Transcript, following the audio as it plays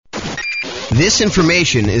This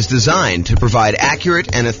information is designed to provide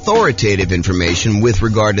accurate and authoritative information with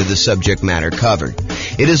regard to the subject matter covered.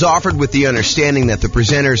 It is offered with the understanding that the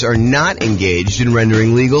presenters are not engaged in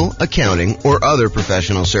rendering legal, accounting, or other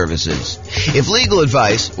professional services. If legal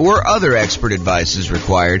advice or other expert advice is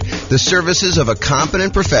required, the services of a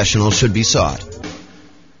competent professional should be sought.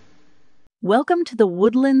 Welcome to the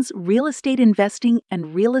Woodlands Real Estate Investing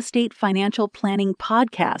and Real Estate Financial Planning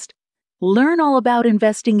podcast. Learn all about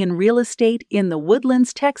investing in real estate in the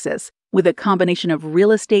Woodlands, Texas, with a combination of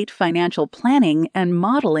real estate financial planning and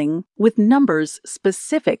modeling with numbers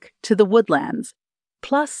specific to the Woodlands,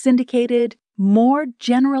 plus syndicated, more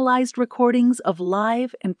generalized recordings of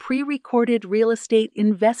live and pre-recorded real estate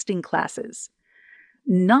investing classes.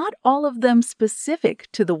 Not all of them specific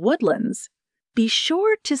to the Woodlands. Be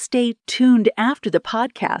sure to stay tuned after the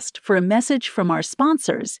podcast for a message from our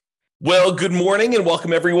sponsors. Well, good morning and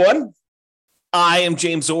welcome, everyone. I am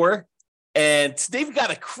James Orr, and today we've got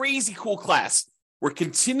a crazy cool class. We're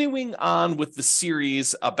continuing on with the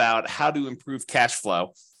series about how to improve cash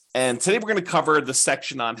flow. And today we're going to cover the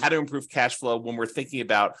section on how to improve cash flow when we're thinking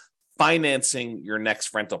about financing your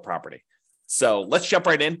next rental property. So let's jump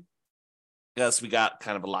right in, because we got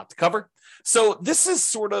kind of a lot to cover. So this is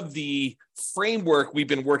sort of the framework we've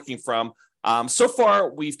been working from. So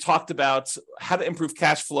far, we've talked about how to improve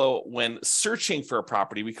cash flow when searching for a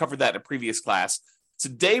property. We covered that in a previous class.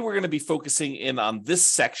 Today, we're going to be focusing in on this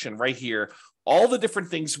section right here, all the different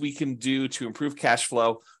things we can do to improve cash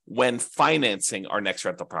flow when financing our next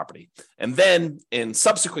rental property. And then in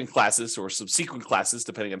subsequent classes or subsequent classes,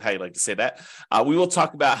 depending on how you like to say that, we will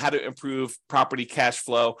talk about how to improve property cash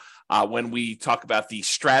flow when we talk about the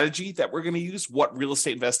strategy that we're going to use, what real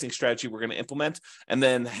estate investing strategy we're going to implement, and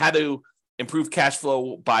then how to improve cash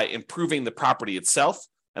flow by improving the property itself,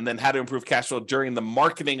 and then how to improve cash flow during the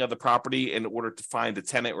marketing of the property in order to find a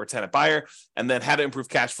tenant or a tenant buyer, and then how to improve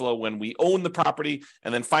cash flow when we own the property.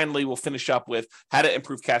 And then finally, we'll finish up with how to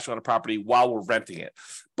improve cash flow on a property while we're renting it.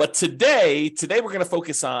 But today we're going to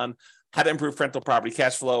focus on how to improve rental property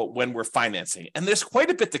cash flow when we're financing. And there's quite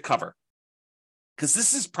a bit to cover, because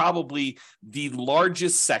this is probably the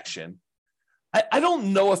largest section. I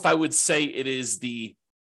don't know if I would say it is the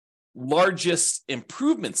largest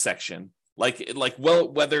improvement section,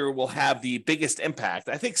 whether it will have the biggest impact.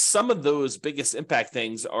 I think some of those biggest impact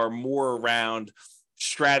things are more around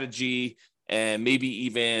strategy and maybe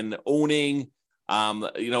even owning.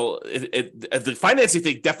 The financing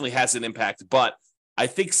thing definitely has an impact, but I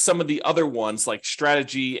think some of the other ones like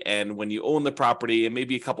strategy and when you own the property and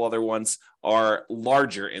maybe a couple other ones are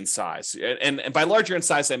larger in size. And by larger in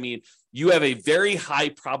size, I mean you have a very high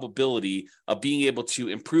probability of being able to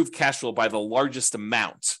improve cash flow by the largest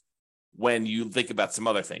amount when you think about some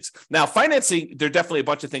other things. Now, financing, there are definitely a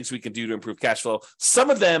bunch of things we can do to improve cash flow. Some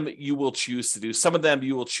of them you will choose to do. Some of them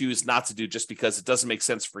you will choose not to do just because it doesn't make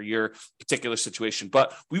sense for your particular situation.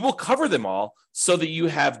 But we will cover them all so that you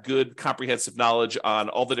have good comprehensive knowledge on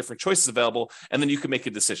all the different choices available, and then you can make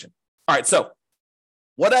a decision. All right, so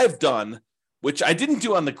what I've done, which I didn't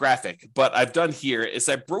do on the graphic, but I've done here, is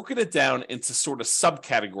I've broken it down into sort of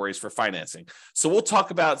subcategories for financing. So we'll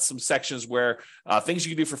talk about some sections where things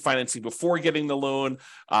you can do for financing before getting the loan,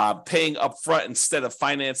 paying upfront instead of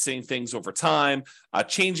financing things over time,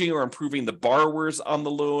 changing or improving the borrowers on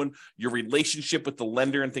the loan, your relationship with the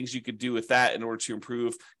lender and things you could do with that in order to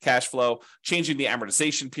improve cash flow, changing the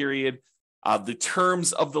amortization period, the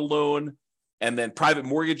terms of the loan, and then private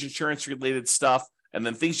mortgage insurance related stuff. And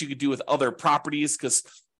then things you could do with other properties, because,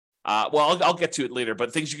 I'll get to it later,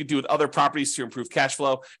 but things you could do with other properties to improve cash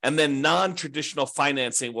flow. And then non-traditional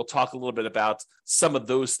financing, we'll talk a little bit about some of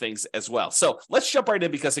those things as well. So let's jump right in,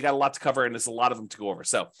 because I got a lot to cover and there's a lot of them to go over.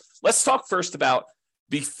 So let's talk first about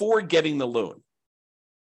before getting the loan.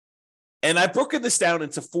 And I've broken this down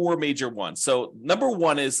into four major ones. So number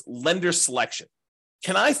one is lender selection.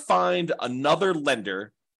 Can I find another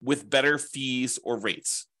lender with better fees or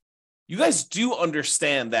rates? You guys do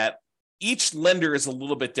understand that each lender is a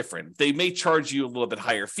little bit different. They may charge you a little bit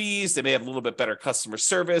higher fees. They may have a little bit better customer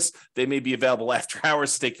service. They may be available after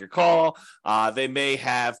hours to take your call. They may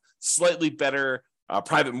have slightly better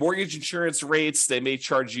private mortgage insurance rates. They may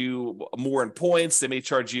charge you more in points. They may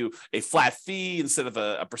charge you a flat fee instead of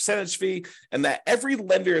a percentage fee. And that every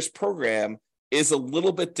lender's program is a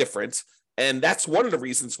little bit different. And that's one of the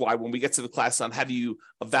reasons why when we get to the class on how do you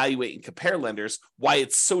evaluate and compare lenders, why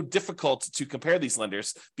it's so difficult to compare these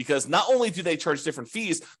lenders, because not only do they charge different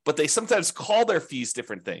fees, but they sometimes call their fees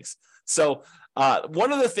different things. So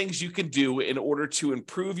one of the things you can do in order to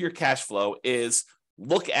improve your cash flow is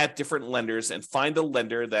look at different lenders and find a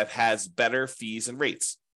lender that has better fees and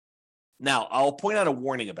rates. Now, I'll point out a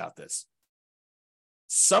warning about this.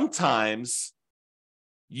 sometimes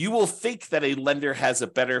you will think that a lender has a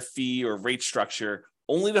better fee or rate structure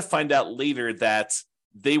only to find out later that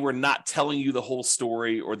they were not telling you the whole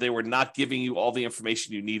story, or they were not giving you all the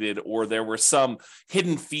information you needed, or there were some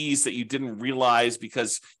hidden fees that you didn't realize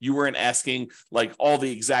because you weren't asking like all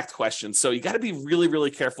the exact questions. So you got to be really,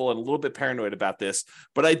 really careful and a little bit paranoid about this.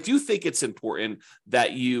 But I do think it's important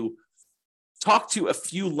that you talk to a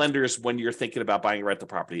few lenders when you're thinking about buying a rental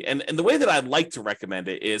property. And the way that I'd like to recommend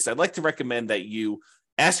it is I'd like to recommend that you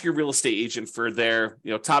ask your real estate agent for their,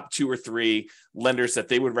 top 2 or 3 lenders that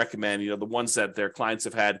they would recommend, the ones that their clients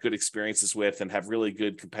have had good experiences with and have really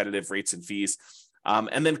good competitive rates and fees.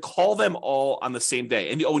 And then call them all on the same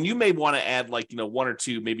day. And you may want to add 1 or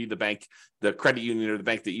 2, maybe the bank, the credit union or the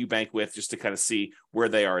bank that you bank with, just to kind of see where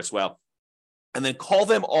they are as well. And then call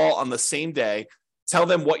them all on the same day. Tell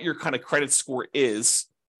them what your kind of credit score is.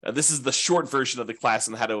 This is the short version of the class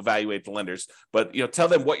on how to evaluate the lenders, but tell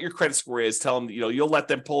them what your credit score is. Tell them you'll let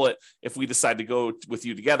them pull it if we decide to go with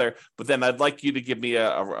you together. But then I'd like you to give me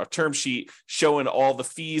a term sheet showing all the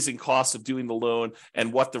fees and costs of doing the loan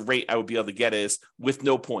and what the rate I would be able to get is with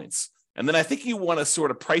no points. And then I think you want to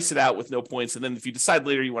sort of price it out with no points. And then if you decide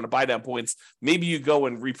later you want to buy down points, maybe you go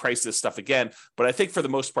and reprice this stuff again. But I think for the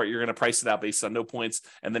most part, you're going to price it out based on no points,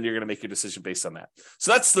 and then you're going to make your decision based on that.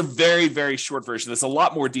 So that's the very, very short version. There's a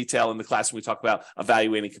lot more detail in the class when we talk about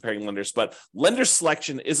evaluating, comparing lenders. But lender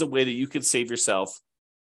selection is a way that you can save yourself,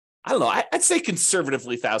 I don't know, I'd say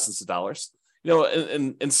conservatively thousands of dollars.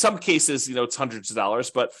 In some cases, it's hundreds of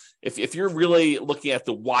dollars, but if you're really looking at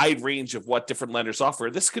the wide range of what different lenders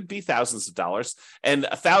offer, this could be thousands of dollars, and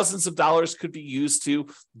thousands of dollars could be used to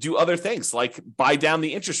do other things like buy down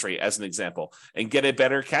the interest rate as an example and get a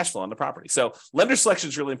better cash flow on the property. So lender selection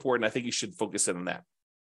is really important. I think you should focus in on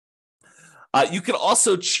that. You can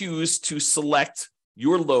also choose to select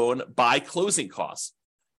your loan by closing costs.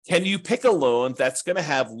 Can you pick a loan that's going to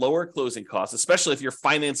have lower closing costs, especially if you're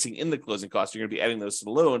financing in the closing costs, you're going to be adding those to the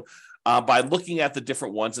loan by looking at the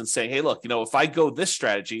different ones and saying, hey, look, if I go this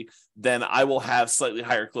strategy, then I will have slightly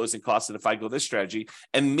higher closing costs than if I go this strategy,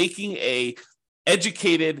 and making a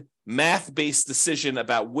educated math-based decision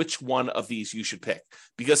about which one of these you should pick,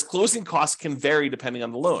 because closing costs can vary depending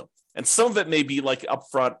on the loan. And some of it may be like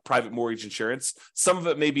upfront private mortgage insurance. Some of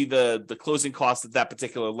it may be the closing costs that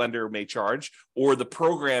particular lender may charge, or the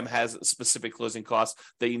program has specific closing costs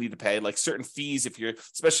that you need to pay, like certain fees,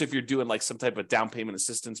 especially if you're doing like some type of down payment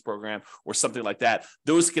assistance program or something like that.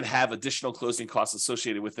 Those can have additional closing costs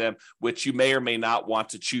associated with them, which you may or may not want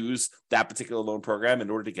to choose that particular loan program in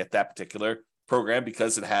order to get that particular program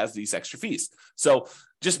because it has these extra fees. So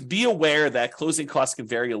just be aware that closing costs can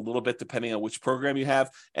vary a little bit depending on which program you have,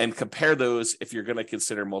 and compare those if you're going to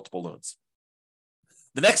consider multiple loans.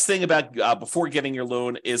 The next thing about before getting your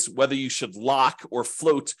loan is whether you should lock or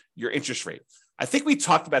float your interest rate. I think we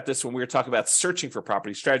talked about this when we were talking about searching for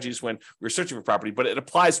property strategies when we were searching for property, but it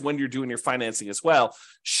applies when you're doing your financing as well.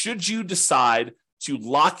 Should you decide to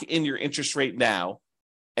lock in your interest rate now,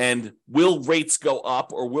 and will rates go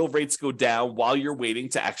up or will rates go down while you're waiting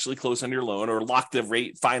to actually close on your loan, or lock the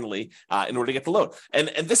rate finally in order to get the loan? And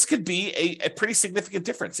this could be a pretty significant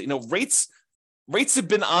difference. Rates have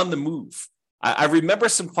been on the move. I remember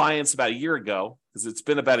some clients about a year ago, because it's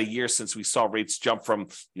been about a year since we saw rates jump from,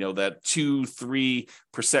 that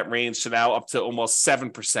 2-3% range to now up to almost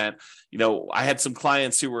 7%. I had some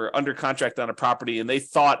clients who were under contract on a property, and they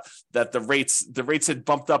thought that the rates had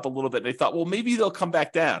bumped up a little bit. And they thought, well, maybe they'll come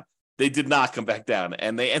back down. They did not come back down,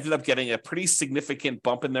 and they ended up getting a pretty significant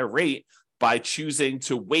bump in their rate by choosing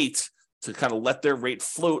to wait to kind of let their rate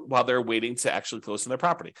float while they're waiting to actually close on their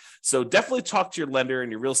property. So definitely talk to your lender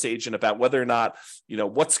and your real estate agent about whether or not,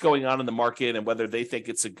 what's going on in the market, and whether they think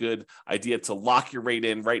it's a good idea to lock your rate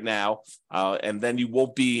in right now. And then you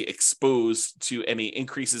won't be exposed to any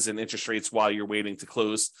increases in interest rates while you're waiting to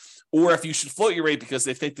close, or if you should float your rate because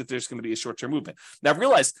they think that there's going to be a short-term movement. Now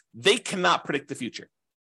realize they cannot predict the future.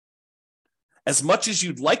 As much as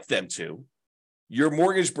you'd like them to, your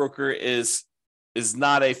mortgage broker is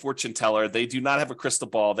not a fortune teller. They do not have a crystal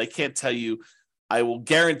ball. They can't tell you, I will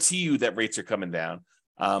guarantee you that rates are coming down,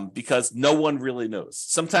 because no one really knows.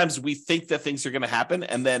 Sometimes we think that things are going to happen,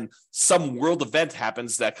 and then some world event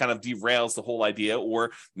happens that kind of derails the whole idea,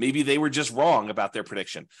 or maybe they were just wrong about their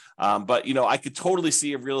prediction. But I could totally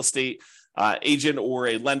see a real estate agent or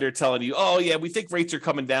a lender telling you, oh yeah, we think rates are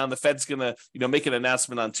coming down. The Fed's going to, make an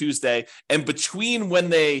announcement on Tuesday. And between when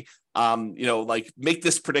they like make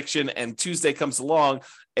this prediction, and Tuesday comes along,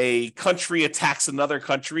 a country attacks another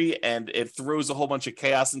country and it throws a whole bunch of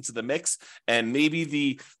chaos into the mix, and maybe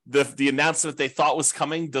the announcement they thought was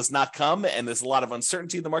coming does not come, and there's a lot of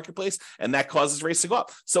uncertainty in the marketplace, and that causes rates to go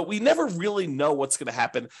up. So we never really know what's going to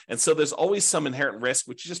happen, and so there's always some inherent risk,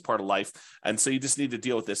 which is just part of life, and so you just need to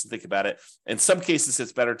deal with this and think about it. In some cases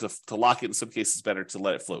it's better to lock it, in some cases it's better to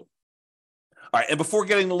let it float. All right, and before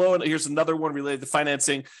getting the loan, here's another one related to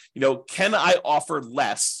financing. Can I offer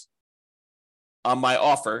less on my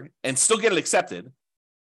offer and still get it accepted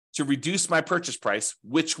to reduce my purchase price,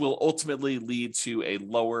 which will ultimately lead to a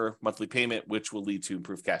lower monthly payment, which will lead to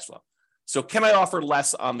improved cash flow? So can I offer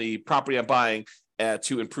less on the property I'm buying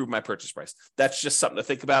to improve my purchase price? That's just something to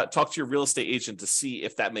think about. Talk to your real estate agent to see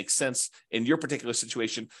if that makes sense in your particular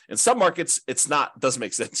situation. In some markets, doesn't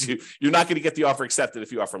make sense. You're not going to get the offer accepted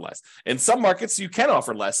if you offer less. In some markets, you can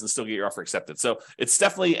offer less and still get your offer accepted. So it's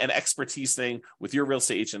definitely an expertise thing with your real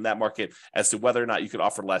estate agent in that market as to whether or not you could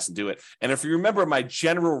offer less and do it. And if you remember my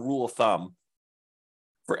general rule of thumb,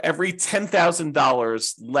 for every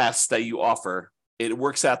 $10,000 less that you offer, it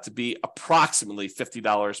works out to be approximately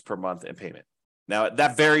 $50 per month in payment. Now,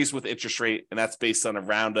 that varies with interest rate, and that's based on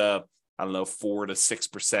around 4 to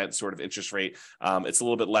 6% sort of interest rate. It's a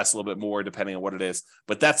little bit less, a little bit more, depending on what it is.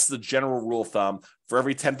 But that's the general rule of thumb. For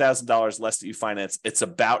every $10,000 less that you finance, it's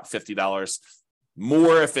about $50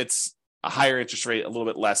 more if it's a higher interest rate, a little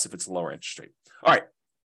bit less if it's a lower interest rate. All right.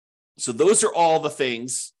 So those are all the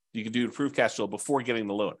things you can do to improve cash flow before getting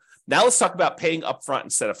the loan. Now let's talk about paying upfront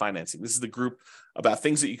instead of financing. This is the group about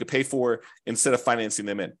things that you could pay for instead of financing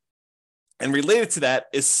them in. And related to that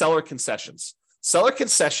is seller concessions. Seller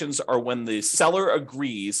concessions are when the seller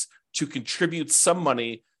agrees to contribute some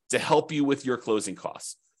money to help you with your closing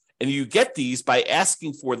costs. And you get these by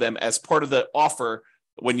asking for them as part of the offer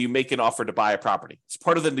when you make an offer to buy a property. It's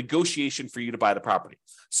part of the negotiation for you to buy the property.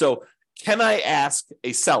 So can I ask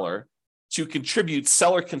a seller to contribute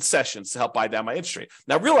seller concessions to help buy down my interest rate?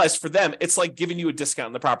 Now realize for them, it's like giving you a discount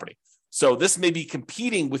on the property. So this may be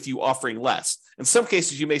competing with you offering less. In some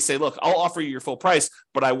cases, you may say, look, I'll offer you your full price,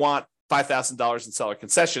 but I want $5,000 in seller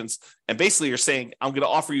concessions. And basically you're saying, I'm going to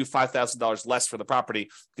offer you $5,000 less for the property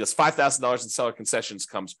because $5,000 in seller concessions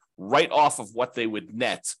comes right off of what they would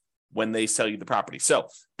net when they sell you the property. So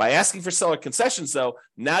by asking for seller concessions, though,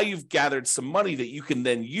 now you've gathered some money that you can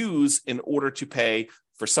then use in order to pay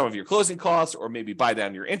for some of your closing costs, or maybe buy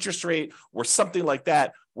down your interest rate or something like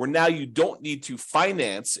that, where now you don't need to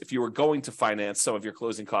finance if you were going to finance some of your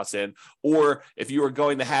closing costs in, or if you were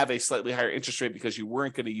going to have a slightly higher interest rate because you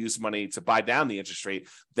weren't going to use money to buy down the interest rate,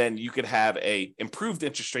 then you could have a improved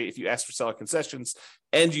interest rate if you ask for seller concessions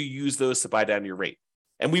and you use those to buy down your rate.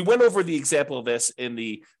 And we went over the example of this in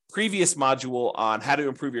the previous module on how to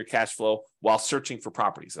improve your cash flow while searching for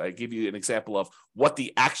properties. I give you an example of what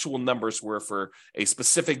the actual numbers were for a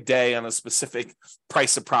specific day on a specific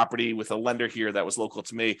price of property with a lender here that was local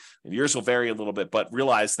to me. And yours will vary a little bit, but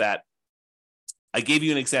realize that I gave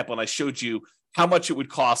you an example and I showed you how much it would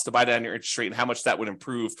cost to buy down your interest rate and how much that would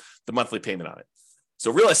improve the monthly payment on it.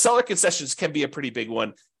 So realize seller concessions can be a pretty big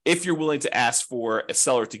one if you're willing to ask for a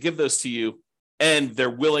seller to give those to you and they're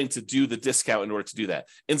willing to do the discount in order to do that.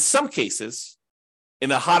 In some cases, in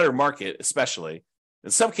a hotter market especially, in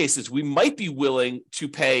some cases, we might be willing to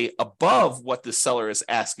pay above what the seller is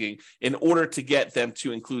asking in order to get them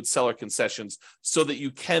to include seller concessions so that you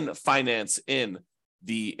can finance in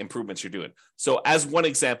the improvements you're doing. So as one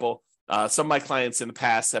example, some of my clients in the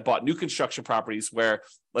past have bought new construction properties where,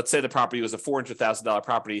 let's say the property was a $400,000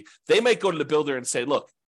 property. They might go to the builder and say, look,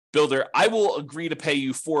 builder, I will agree to pay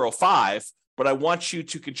you $405,000, but I want you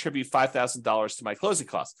to contribute $5,000 to my closing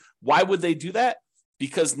costs. Why would they do that?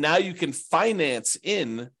 Because now you can finance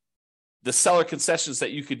in the seller concessions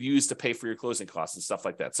that you could use to pay for your closing costs and stuff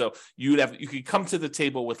like that. So you could come to the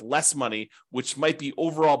table with less money, which might be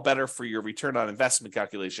overall better for your return on investment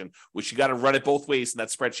calculation, which you got to run it both ways in that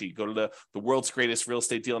spreadsheet. Go to the world's greatest real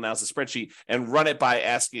estate deal analysis spreadsheet and run it by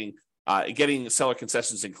asking, getting seller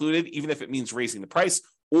concessions included, even if it means raising the price,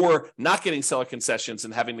 or not getting seller concessions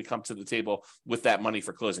and having to come to the table with that money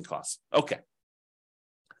for closing costs. Okay.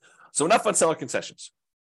 So enough on seller concessions.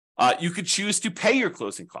 You could choose to pay your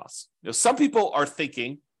closing costs. Some people are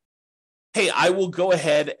thinking, hey, I will go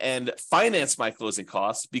ahead and finance my closing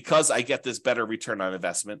costs because I get this better return on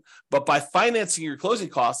investment. But by financing your closing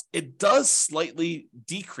costs, it does slightly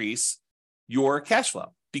decrease your cash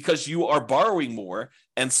flow because you are borrowing more.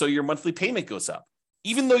 And so your monthly payment goes up.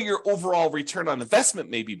 Even though your overall return on investment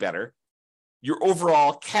may be better, your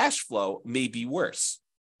overall cash flow may be worse.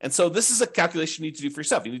 And so this is a calculation you need to do for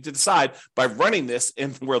yourself. You need to decide by running this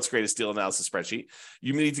in the world's greatest deal analysis spreadsheet.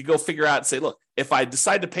 You need to go figure out and say, look, if I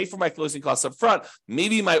decide to pay for my closing costs up front,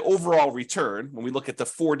 maybe my overall return, when we look at the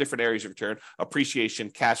 4 different areas of return, appreciation,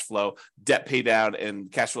 cash flow, debt pay down,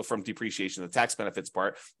 and cash flow from depreciation, the tax benefits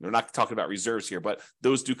part. We're not talking about reserves here, but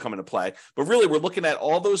those do come into play. But really, we're looking at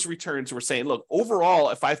all those returns. We're saying, look, overall,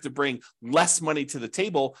 if I have to bring less money to the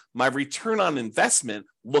table, my return on investment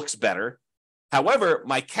looks better. However,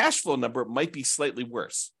 my cash flow number might be slightly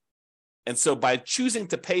worse. And so by choosing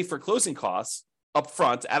to pay for closing costs up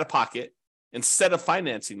front out of pocket, instead of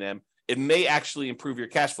financing them, it may actually improve your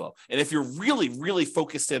cash flow. And if you're really, really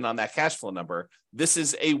focused in on that cash flow number, this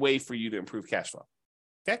is a way for you to improve cash flow.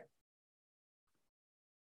 Okay?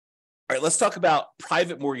 All right, let's talk about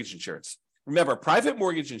private mortgage insurance. Remember, private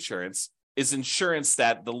mortgage insurance is insurance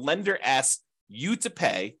that the lender asks you to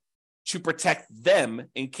pay to protect them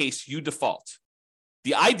in case you default.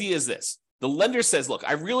 The idea is this. The lender says, look,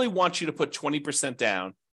 I really want you to put 20%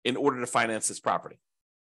 down in order to finance this property.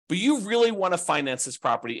 But you really want to finance this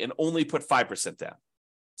property and only put 5% down.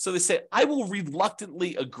 So they say, I will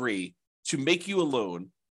reluctantly agree to make you a loan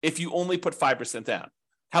if you only put 5% down.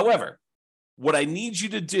 However, what I need you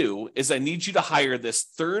to do is I need you to hire this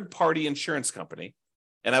third-party insurance company,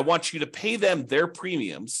 and I want you to pay them their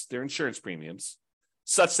premiums, their insurance premiums,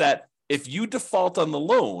 such that if you default on the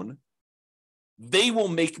loan, they will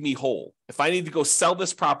make me whole. If I need to go sell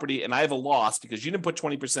this property and I have a loss because you didn't put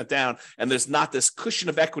 20% down and there's not this cushion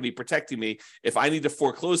of equity protecting me, if I need to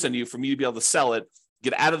foreclose on you for me to be able to sell it,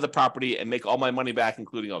 get out of the property and make all my money back,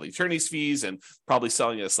 including all the attorney's fees and probably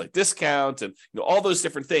selling at a slight discount and all those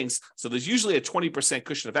different things. So there's usually a 20%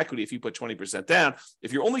 cushion of equity if you put 20% down.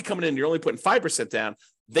 If you're only coming in, you're only putting 5% down,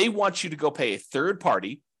 they want you to go pay a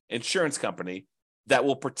third-party insurance company that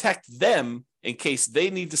will protect them in case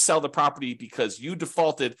they need to sell the property because you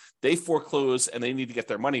defaulted, they foreclose, and they need to get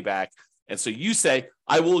their money back. And so you say,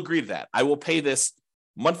 I will agree to that. I will pay this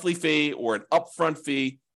monthly fee or an upfront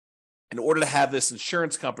fee in order to have this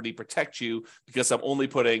insurance company protect you because I'm only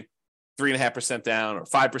putting 3.5% down or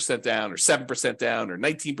 5% down or 7% down or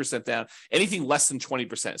 19% down. Anything less than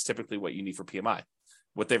 20% is typically what you need for PMI,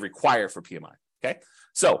 what they require for PMI. Okay.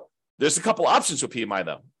 So there's a couple options with PMI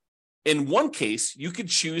though. In one case, you could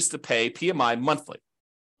choose to pay PMI monthly.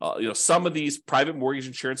 Some of these private mortgage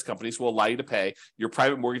insurance companies will allow you to pay your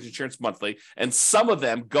private mortgage insurance monthly, and some of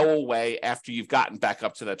them go away after you've gotten back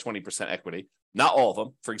up to that 20% equity. Not all of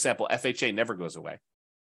them. For example, FHA never goes away.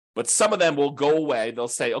 But some of them will go away. They'll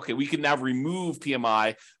say, okay, we can now remove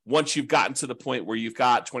PMI once you've gotten to the point where you've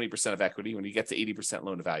got 20% of equity, when you get to 80%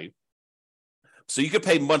 loan to value. So you could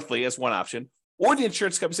pay monthly as one option. Or the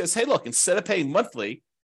insurance company says, hey, look, instead of paying monthly,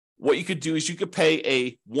 what you could do is you could pay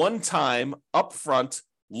a one-time upfront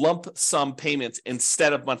lump sum payment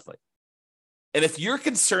instead of monthly. And if you're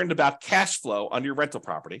concerned about cash flow on your rental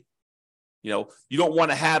property, you don't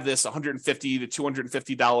want to have this $150 to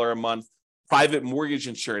 $250 a month private mortgage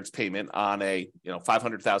insurance payment on a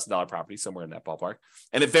 $500,000 property, somewhere in that ballpark.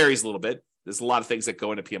 And it varies a little bit. There's a lot of things that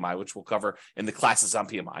go into PMI, which we'll cover in the classes on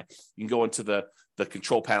PMI. You can go into the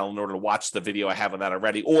control panel in order to watch the video I have on that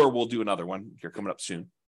already, or we'll do another one here coming up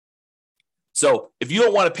soon. So if you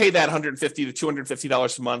don't want to pay that $150 to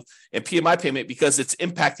 $250 a month in PMI payment because it's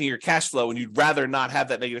impacting your cash flow and you'd rather not have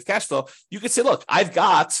that negative cash flow, you could say, look, I've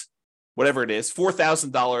got whatever it is,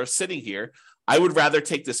 $4,000 sitting here. I would rather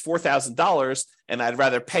take this $4,000 and I'd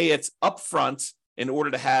rather pay it upfront in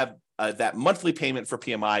order to have that monthly payment for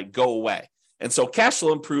PMI go away. And so cash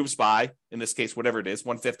flow improves by, in this case, whatever it is,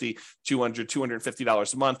 $150, $200,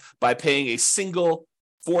 $250 a month by paying a single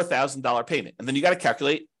 $4,000 payment. And then you got to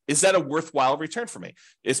calculate, is that a worthwhile return for me?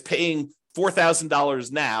 Is paying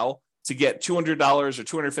 $4,000 now to get $200 or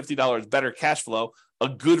 $250 better cash flow a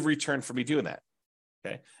good return for me doing that?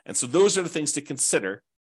 Okay. And so those are the things to consider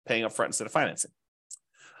paying upfront instead of financing.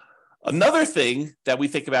 Another thing that we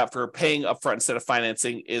think about for paying upfront instead of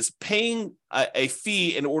financing is paying a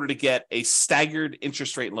fee in order to get a staggered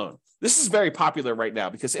interest rate loan. This is very popular right now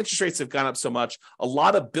because interest rates have gone up so much. A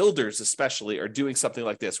lot of builders especially are doing something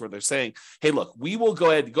like this where they're saying, hey, look, we will go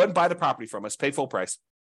ahead and buy the property from us, pay full price,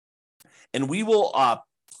 and we will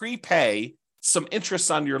prepay some interest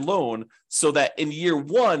on your loan so that in year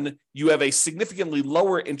one, you have a significantly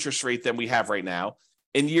lower interest rate than we have right now.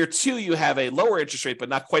 In year two, you have a lower interest rate, but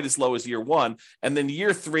not quite as low as year one. And then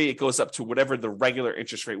year three, it goes up to whatever the regular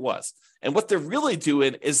interest rate was. And what they're really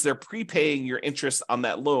doing is they're prepaying your interest on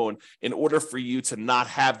that loan in order for you to not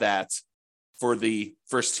have that for the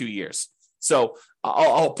first 2 years. So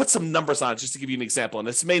I'll put some numbers on it just to give you an example. And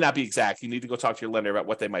this may not be exact. You need to go talk to your lender about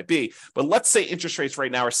what they might be. But let's say interest rates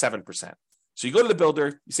right now are 7%. So you go to the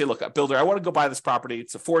builder, you say, look, builder, I want to go buy this property.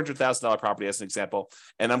 It's a $400,000 property as an example,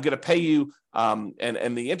 and I'm going to pay you,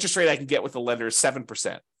 and the interest rate I can get with the lender is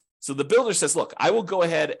 7%. So the builder says, look, I will go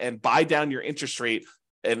ahead and buy down your interest rate,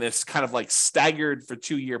 and it's kind of like staggered for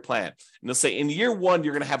 2-year plan. And they'll say in year 1,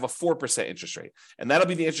 you're going to have a 4% interest rate, and that'll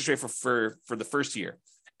be the interest rate for the first year.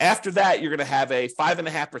 After that, you're going to have a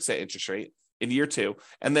 5.5% interest rate in year 2.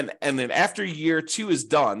 And then after year 2 is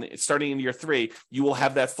done, starting in year 3, you will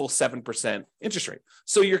have that full 7% interest rate.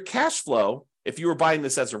 So your cash flow, if you were buying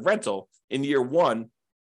this as a rental in year 1,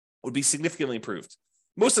 would be significantly improved.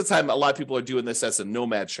 Most of the time, a lot of people are doing this as a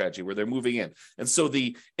nomad strategy where they're moving in. And so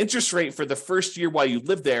the interest rate for the first year while you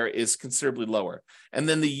live there is considerably lower. And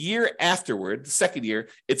then the year afterward, the second year,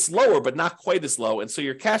 it's lower, but not quite as low. And so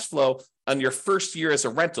your cash flow on your first year as a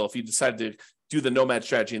rental, if you decide to do the nomad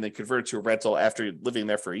strategy and then convert it to a rental after living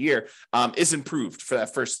there for a year, is improved for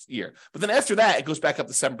that first year. But then after that, it goes back up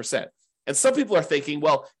to 7%. And some people are thinking,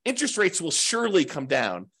 well, interest rates will surely come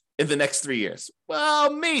down in the next 3 years.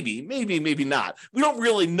 Well, maybe not. We don't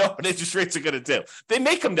really know what interest rates are going to do. They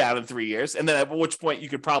may come down in 3 years, and then at which point you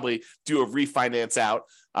could probably do a refinance out,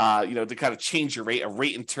 to kind of change your rate, a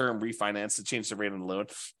rate and term refinance to change the rate on the loan,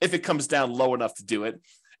 if it comes down low enough to do it.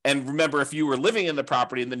 And remember, if you were living in the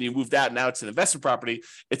property and then you moved out and now it's an investment property,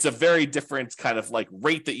 it's a very different kind of like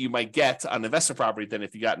rate that you might get on investment property than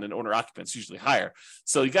if you got in an owner occupant. It's usually higher.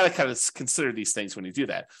 So you got to kind of consider these things when you do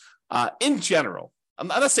that. In general, I'm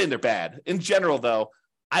not saying they're bad. In general, though,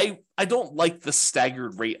 I don't like the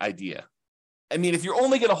staggered rate idea. I mean, if you're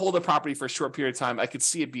only going to hold a property for a short period of time, I could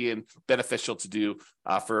see it being beneficial to do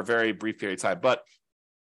for a very brief period of time. But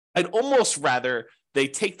I'd almost rather they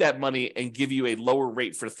take that money and give you a lower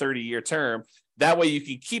rate for a 30-year term. That way you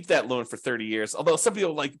can keep that loan for 30 years. Although some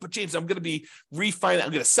people are like, but James, I'm going to be refinance. I'm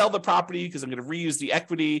going to sell the property because I'm going to reuse the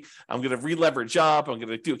equity. I'm going to re-leverage up. I'm going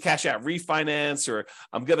to do a cash out refinance, or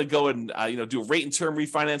I'm going to go and do a rate and term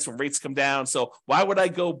refinance when rates come down. So why would I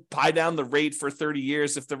go buy down the rate for 30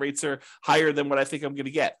 years if the rates are higher than what I think I'm going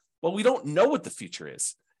to get? Well, we don't know what the future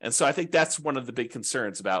is. And so I think that's one of the big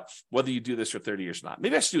concerns about whether you do this for 30 years or not.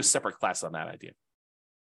 Maybe I should do a separate class on that idea.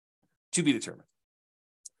 To be determined.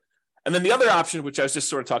 And then the other option, which I was just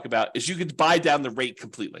sort of talking about, is you could buy down the rate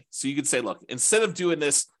completely. So you could say, look, instead of doing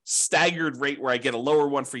this staggered rate where I get a lower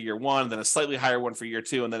one for year 1, then a slightly higher one for year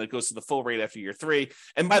 2, and then it goes to the full rate after year 3.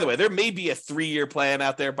 And by the way, there may be a 3-year plan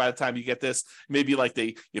out there by the time you get this. Maybe like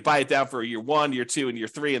you buy it down for year 1, year 2, and year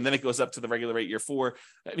 3, and then it goes up to the regular rate year 4.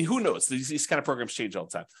 I mean, who knows? These kind of programs change all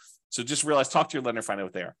the time. So just realize, talk to your lender, find out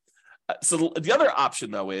what they are. So the other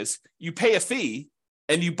option, though, is you pay a fee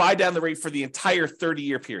and you buy down the rate for the entire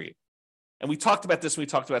 30-year period. And we talked about this when we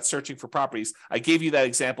talked about searching for properties. I gave you that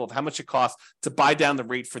example of how much it costs to buy down the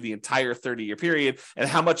rate for the entire 30-year period and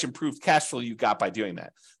how much improved cash flow you got by doing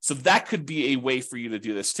that. So that could be a way for you to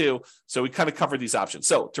do this too. So we kind of covered these options.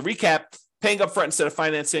 So to recap, paying upfront instead of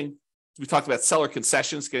financing. We talked about seller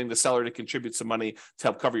concessions, getting the seller to contribute some money to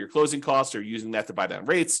help cover your closing costs or using that to buy down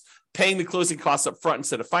rates. Paying the closing costs up front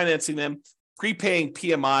instead of financing them. Prepaying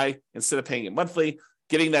PMI instead of paying it monthly.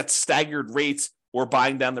 Getting that staggered rate or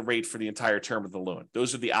buying down the rate for the entire term of the loan.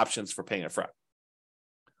 Those are the options for paying up front.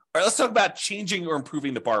 All right, let's talk about changing or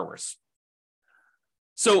improving the borrowers.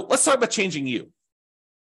 So let's talk about changing you.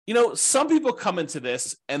 Some people come into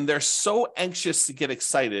this and they're so anxious to get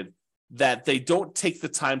excited that they don't take the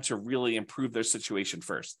time to really improve their situation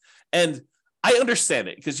first. And I understand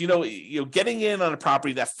it because, getting in on a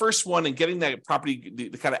property, that first one, and getting that property,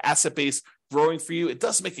 the kind of asset base growing for you, it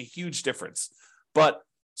does make a huge difference. But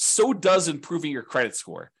so does improving your credit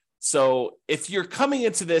score. So if you're coming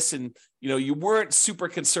into this and, you weren't super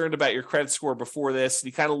concerned about your credit score before this, and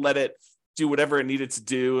you kind of let it do whatever it needed to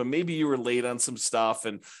do, and maybe you were late on some stuff,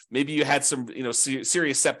 and maybe you had some,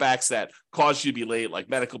 serious setbacks that caused you to be late, like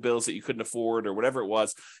medical bills that you couldn't afford or whatever it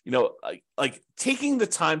was, like taking the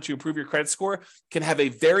time to improve your credit score can have a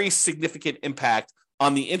very significant impact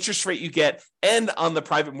on the interest rate you get and on the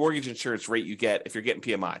private mortgage insurance rate you get if you're getting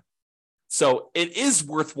PMI. So it is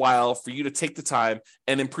worthwhile for you to take the time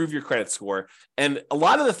and improve your credit score. And a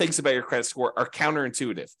lot of the things about your credit score are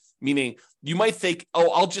counterintuitive, meaning you might think, oh,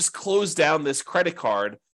 I'll just close down this credit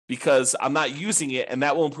card because I'm not using it and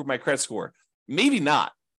that will improve my credit score. Maybe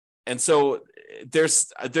not. And so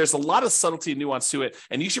there's a lot of subtlety and nuance to it.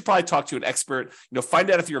 And you should probably talk to an expert, find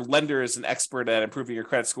out if your lender is an expert at improving your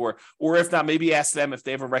credit score, or if not, maybe ask them if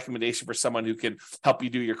they have a recommendation for someone who can help you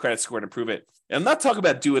do your credit score and improve it. And I'm not talking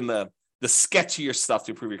about doing the sketchier stuff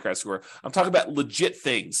to improve your credit score. I'm talking about legit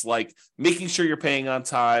things like making sure you're paying on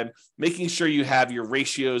time, making sure you have your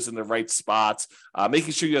ratios in the right spots,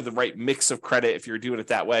 making sure you have the right mix of credit if you're doing it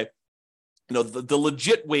that way. the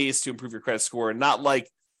legit ways to improve your credit score, and not like,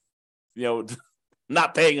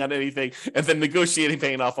 not paying on anything and then negotiating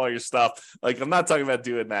paying off all your stuff. Like, I'm not talking about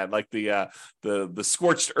doing that, like the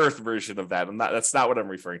scorched earth version of that. That's not what I'm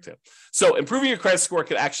referring to. So improving your credit score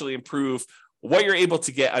could actually improve what you're able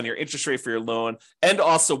to get on your interest rate for your loan, and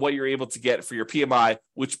also what you're able to get for your PMI,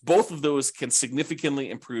 which both of those can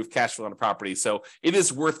significantly improve cash flow on a property. So it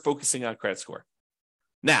is worth focusing on credit score.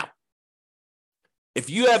 Now, if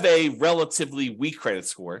you have a relatively weak credit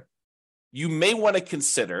score, you may want to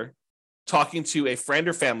consider talking to a friend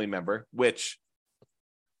or family member, which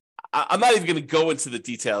I'm not even going to go into the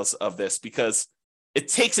details of this, because it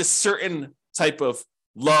takes a certain type of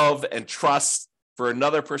love and trust for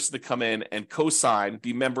another person to come in and co-sign,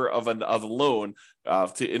 be member of a loan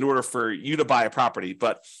in order for you to buy a property.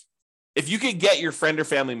 But if you can get your friend or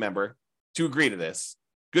family member to agree to this,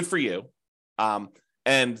 good for you.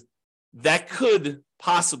 And that could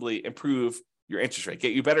possibly improve your interest rate,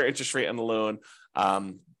 get you better interest rate on the loan.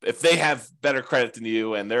 If they have better credit than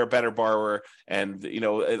you and they're a better borrower, and in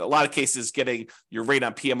a lot of cases, getting your rate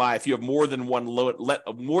on PMI, if you have more than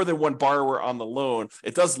one borrower on the loan,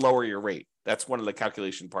 it does lower your rate. That's one of the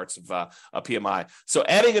calculation parts of a PMI. So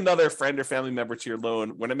adding another friend or family member to your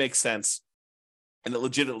loan when it makes sense, and it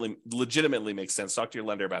legitimately makes sense, talk to your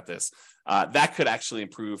lender about this. That could actually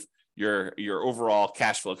improve your overall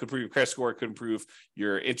cash flow. It could improve your credit score. It could improve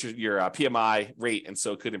your PMI rate, and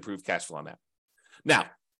so it could improve cash flow on that. Now,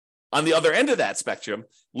 on the other end of that spectrum,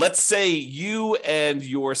 let's say you and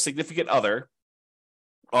your significant other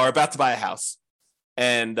are about to buy a house,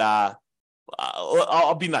 and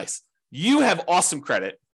I'll be nice. You have awesome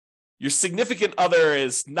credit. Your significant other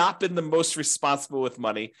has not been the most responsible with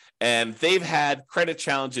money, and they've had credit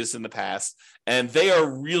challenges in the past, and they are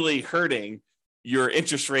really hurting your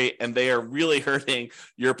interest rate, and they are really hurting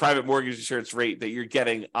your private mortgage insurance rate that you're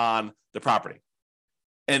getting on the property.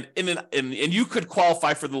 And you could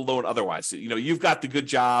qualify for the loan otherwise. You've got the good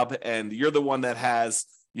job, and you're the one that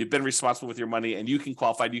you've been responsible with your money, and you can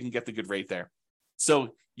qualify. You can get the good rate there.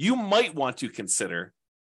 So you might want to consider,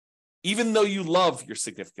 even though you love your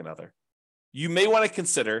significant other, you may want to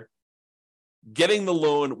consider getting the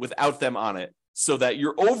loan without them on it, so that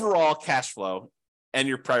your overall cash flow and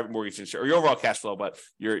your private mortgage insurance, or your overall cash flow, but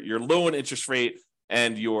your loan interest rate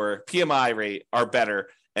and your PMI rate are better,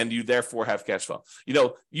 and you therefore have cash flow.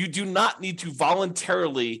 You do not need to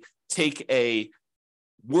voluntarily take a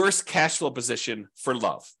worse cash flow position for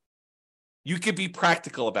love. You could be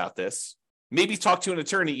practical about this. Maybe talk to an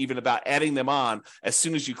attorney even about adding them on as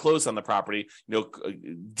soon as you close on the property,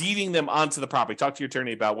 deeding them onto the property. Talk to your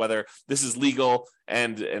attorney about whether this is legal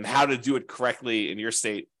and how to do it correctly in your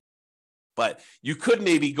state. But you could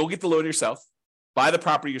maybe go get the loan yourself, buy the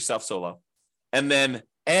property yourself solo, and then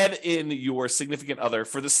add in your significant other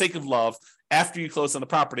for the sake of love after you close on the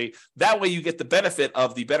property. That way you get the benefit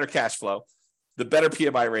of the better cash flow, the better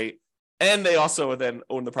PMI rate, and they also then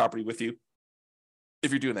own the property with you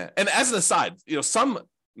if you're doing that. And as an aside, some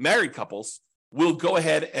married couples will go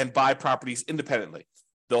ahead and buy properties independently.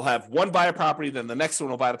 They'll have one buy a property, then the next one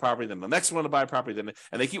will buy the property, then the next one will buy a property, and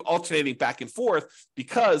they keep alternating back and forth,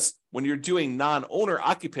 because when you're doing non-owner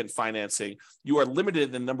occupant financing, you are limited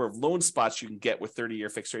in the number of loan spots you can get with 30-year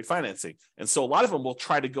fixed rate financing. And so a lot of them will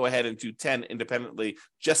try to go ahead and do 10 independently,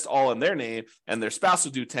 just all in their name, and their spouse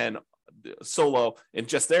will do 10 solo in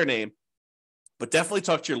just their name. But definitely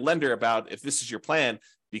talk to your lender about if this is your plan,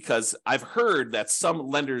 because I've heard that some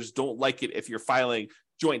lenders don't like it if you're filing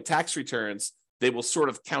joint tax returns. They will sort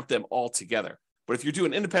of count them all together. But if you're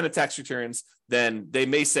doing independent tax returns, then they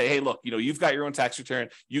may say, hey, look, you've got your own tax return.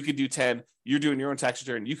 You could do 10. You're doing your own tax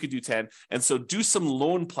return. You could do 10. And so do some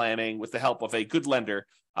loan planning with the help of a good lender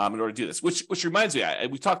in order to do this, which reminds me,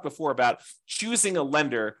 we talked before about choosing a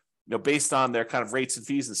lender, based on their kind of rates and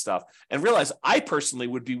fees and stuff, and realize I personally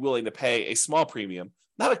would be willing to pay a small premium,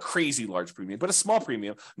 not a crazy large premium, but a small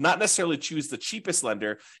premium, not necessarily choose the cheapest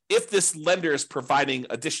lender if this lender is providing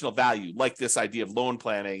additional value, like this idea of loan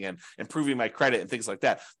planning and improving my credit and things like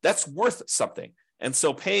that. That's worth something. And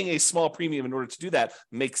so paying a small premium in order to do that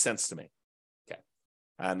makes sense to me. Okay.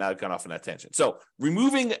 Now I've gone off on that tangent. So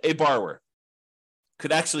removing a borrower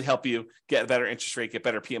could actually help you get a better interest rate, get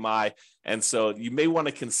better PMI. And so you may want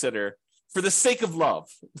to consider, for the sake of love,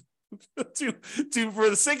 for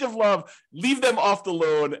the sake of love, leave them off the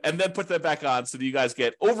loan and then put them back on, so that you guys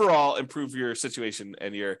get overall improve your situation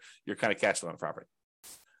and your kind of cash flow on the property.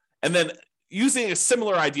 And then using a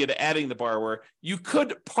similar idea to adding the borrower, you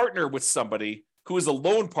could partner with somebody who is a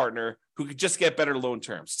loan partner who could just get better loan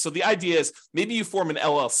terms. So the idea is maybe you form an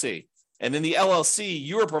LLC, And in the LLC,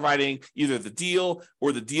 you are providing either the deal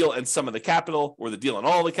and some of the capital or the deal and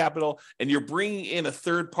all the capital. And you're bringing in a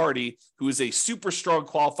third party who is a super strong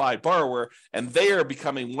qualified borrower. And they are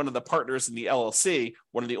becoming one of the partners in the LLC,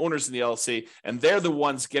 one of the owners in the LLC. And they're the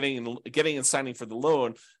ones getting and signing for the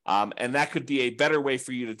loan. And that could be a better way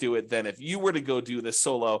for you to do it than if you were to go do this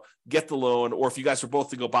solo, get the loan, or if you guys were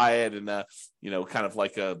both to go buy it and, kind of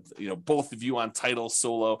like both of you on title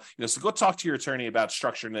solo, so go talk to your attorney about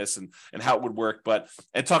structuring this and how it would work,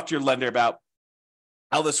 and talk to your lender about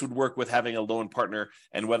how this would work with having a loan partner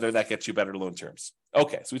and whether that gets you better loan terms.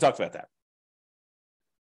 Okay, so we talked about that.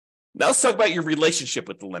 Now let's talk about your relationship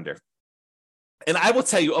with the lender. And I will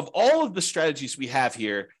tell you, of all of the strategies we have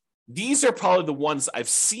here, these are probably the ones I've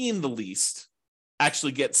seen the least,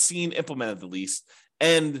 actually get seen implemented the least,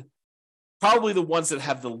 and probably the ones that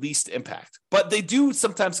have the least impact. But they do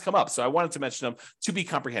sometimes come up, so I wanted to mention them to be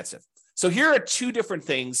comprehensive. So here are two different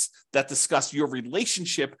things that discuss your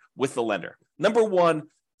relationship with the lender. Number one,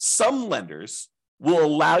 some lenders will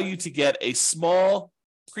allow you to get a small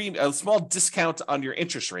discount on your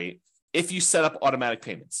interest rate if you set up automatic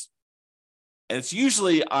payments. And it's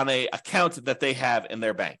usually on an account that they have in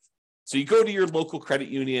their bank. So you go to your local credit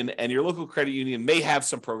union, and your local credit union may have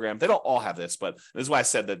some program. They don't all have this, but this is why I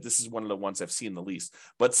said that this is one of the ones I've seen the least.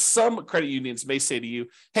 But some credit unions may say to you,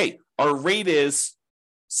 hey, our rate is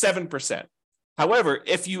 7%. However,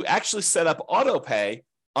 if you actually set up auto pay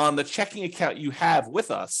on the checking account you have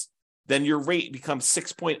with us, then your rate becomes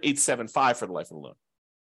 6.875 for the life of the loan.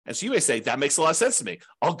 And so you may say, that makes a lot of sense to me.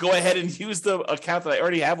 I'll go ahead and use the account that I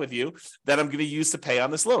already have with you that I'm going to use to pay on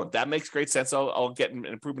this loan. That makes great sense. I'll get an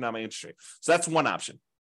improvement on my interest rate. So that's one option.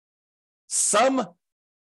 Some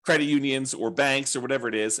credit unions or banks or whatever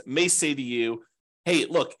it is may say to you, hey,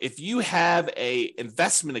 look, if you have a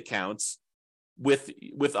investment account with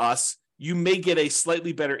us, you may get a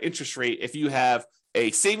slightly better interest rate if you have a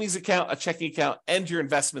savings account, a checking account, and your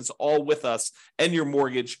investments all with us and your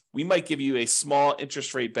mortgage. We might give you a small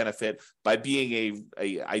interest rate benefit by being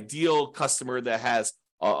a ideal customer that has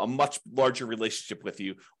a much larger relationship with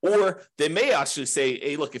you. Or they may actually say,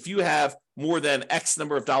 hey, look, if you have more than X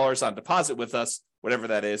number of dollars on deposit with us, whatever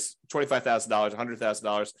that is, $25,000,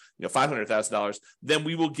 $100,000, $500,000, then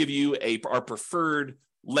we will give you our preferred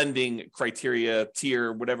lending criteria,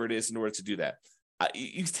 tier, whatever it is in order to do that.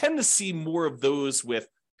 You tend to see more of those with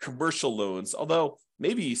commercial loans, although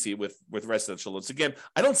maybe you see with residential loans. Again,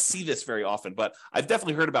 I don't see this very often, but I've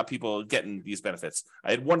definitely heard about people getting these benefits.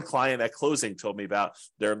 I had one client at closing told me about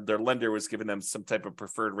their lender was giving them some type of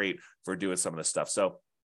preferred rate for doing some of this stuff. So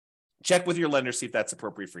check with your lender, see if that's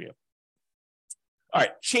appropriate for you. All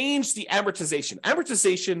right, change the amortization.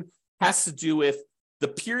 Amortization has to do with the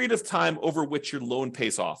period of time over which your loan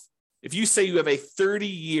pays off. If you say you have a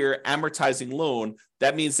 30-year amortizing loan,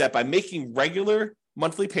 that means that by making regular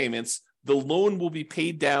monthly payments, the loan will be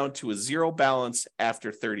paid down to a zero balance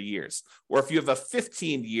after 30 years. Or if you have a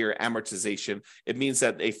 15-year amortization, it means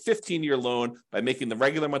that a 15-year loan, by making the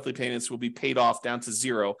regular monthly payments, will be paid off down to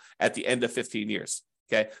zero at the end of 15 years.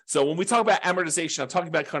 Okay, so when we talk about amortization, I'm talking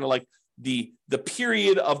about kind of like the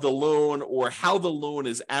period of the loan or how the loan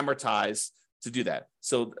is amortized to do that.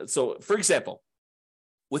 So for example,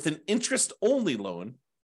 with an interest-only loan,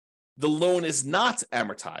 the loan is not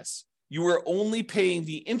amortized. You are only paying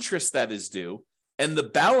the interest that is due, and the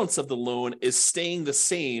balance of the loan is staying the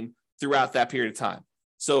same throughout that period of time.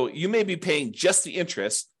 So you may be paying just the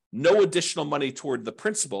interest, no additional money toward the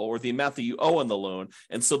principal or the amount that you owe on the loan,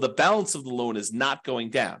 and so the balance of the loan is not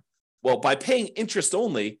going down. Well, by paying interest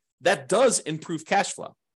only, that does improve cash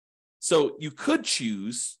flow. So you could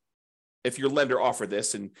choose, if your lender offered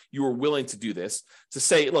this and you were willing to do this, to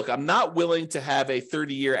say, look, I'm not willing to have a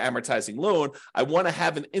 30-year amortizing loan. I want to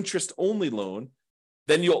have an interest-only loan.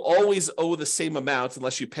 Then you'll always owe the same amount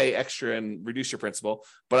unless you pay extra and reduce your principal.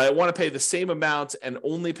 But I want to pay the same amount and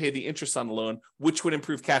only pay the interest on the loan, which would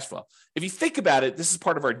improve cash flow. If you think about it, this is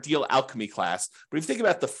part of our deal alchemy class. But if you think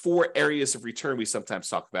about the 4 areas of return we sometimes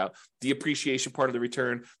talk about, the appreciation part of the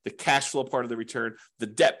return, the cash flow part of the return, the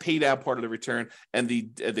debt pay down part of the return, and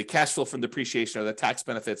the cash flow from depreciation or the tax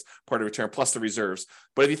benefits part of the return, plus the reserves.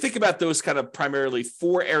 But if you think about those kind of primarily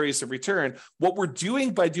 4 areas of return, what we're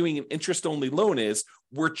doing by doing an interest-only loan is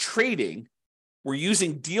we're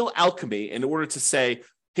using deal alchemy in order to say,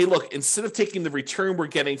 hey, look, instead of taking the return we're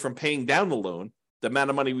getting from paying down the loan, the amount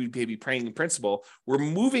of money we'd be paying in principal, we're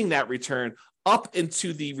moving that return up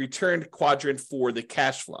into the return quadrant for the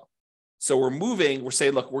cash flow. So we're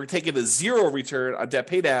saying, look, we're taking a 0 return on debt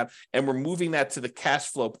pay down, and we're moving that to the cash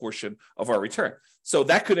flow portion of our return. So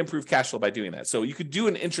that could improve cash flow by doing that. So you could do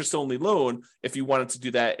an interest-only loan if you wanted to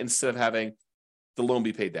do that instead of having the loan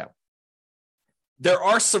be paid down. there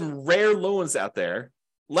are some rare loans out there,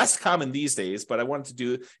 less common these days, but I wanted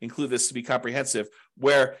to include this to be comprehensive,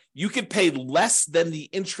 where you can pay less than the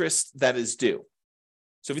interest that is due.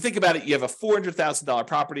 So if you think about it, you have a $400,000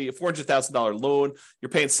 property, a $400,000 loan, you're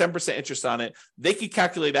paying 7% interest on it. They can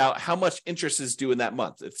calculate out how much interest is due in that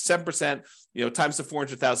month. If 7%, times the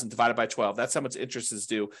 400,000 divided by 12, that's how much interest is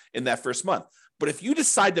due in that first month. But if you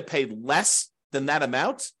decide to pay less than that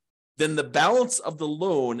amount, then the balance of the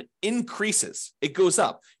loan increases. It goes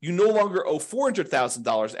up. You no longer owe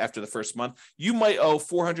 $400,000 after the first month. You might owe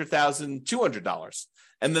 $400,200.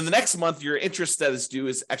 And then the next month, your interest that is due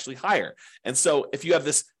is actually higher. And so if you have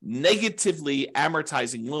this negatively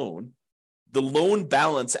amortizing loan, the loan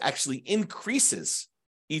balance actually increases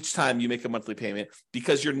each time you make a monthly payment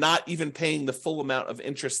because you're not even paying the full amount of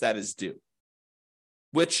interest that is due,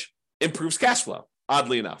 which improves cash flow,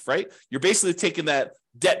 oddly enough, right? You're basically taking that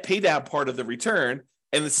debt pay down part of the return,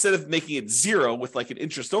 and instead of making it zero with like an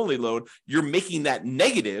interest-only loan, you're making that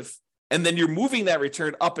negative. And then you're moving that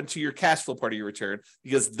return up into your cash flow part of your return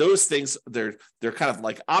because those things, they're kind of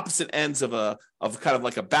like opposite ends of kind of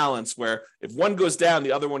like a balance where if one goes down,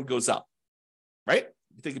 the other one goes up, right?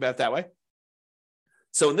 You think about it that way.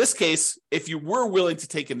 So in this case, if you were willing to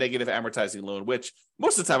take a negative amortizing loan, which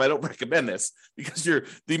most of the time I don't recommend this because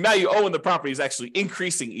the amount you owe in the property is actually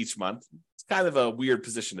increasing each month. It's kind of a weird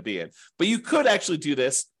position to be in, but you could actually do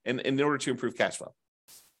this in order to improve cash flow.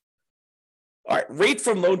 All right, rate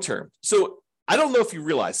from loan term. So I don't know if you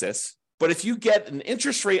realize this, but if you get an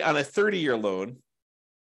interest rate on a 30-year loan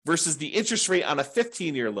versus the interest rate on a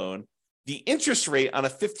 15-year loan, the interest rate on a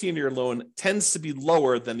 15-year loan tends to be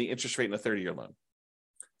lower than the interest rate in a 30-year loan.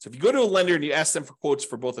 So if you go to a lender and you ask them for quotes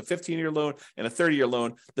for both a 15-year loan and a 30-year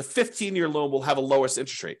loan, the 15-year loan will have a lowest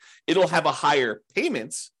interest rate. It'll have a higher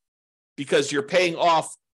payments because you're paying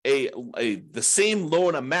off the same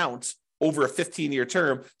loan amount over a 15-year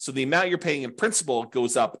term. So the amount you're paying in principal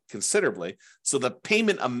goes up considerably. So the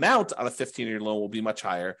payment amount on a 15-year loan will be much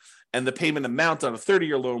higher, and the payment amount on a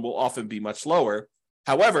 30-year loan will often be much lower.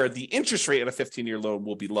 However, the interest rate on a 15-year loan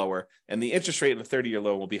will be lower, and the interest rate on a 30-year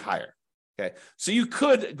loan will be higher. Okay, so you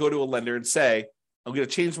could go to a lender and say, I'm going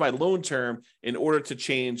to change my loan term in order to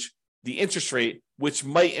change the interest rate, which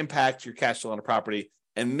might impact your cash flow on a property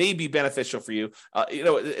and may be beneficial for you.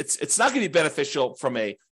 It's not going to be beneficial from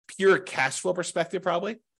a pure cash flow perspective,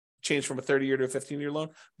 probably change from a 30-year to a 15-year loan,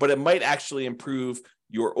 but it might actually improve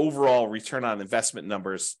your overall return on investment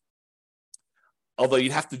numbers. Although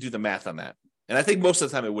you'd have to do the math on that. And I think most of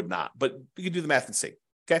the time it would not, but you can do the math and see.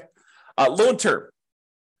 Okay. Loan term.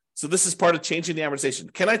 So this is part of changing the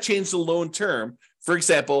amortization. Can I change the loan term? For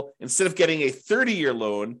example, instead of getting a 30-year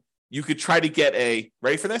loan, you could try to get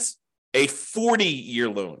ready for this? A 40-year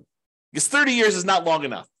loan. Because 30 years is not long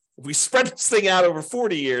enough. If we spread this thing out over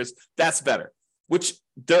 40 years, that's better, which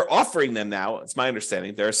they're offering them now. It's my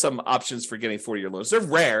understanding. There are some options for getting 40-year loans. They're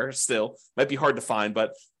rare still, might be hard to find,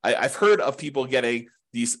 but I've heard of people getting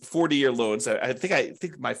these 40-year loans. I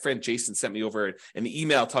think my friend Jason sent me over an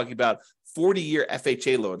email talking about 40-year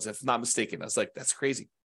FHA loans, if I'm not mistaken. I was like, that's crazy.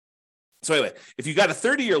 So anyway, if you got a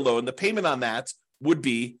 30-year loan, the payment on that would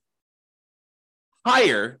be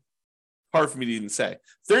higher. Hard for me to even say.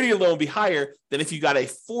 30-year loan would be higher than if you got a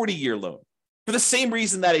 40-year loan for the same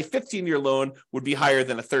reason that a 15-year loan would be higher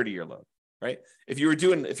than a 30-year loan, right? If you're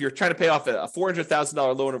trying to pay off a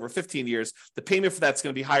 $400,000 loan over 15 years, the payment for that's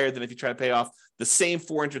going to be higher than if you try to pay off the same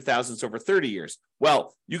 $400,000 over 30 years.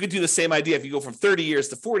 Well, you could do the same idea. If you go from 30 years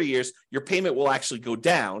to 40 years, your payment will actually go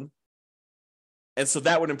down. And so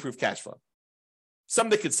that would improve cash flow.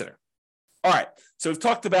 Something to consider. All right. So we've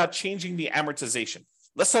talked about changing the amortization.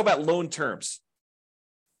 Let's talk about loan terms.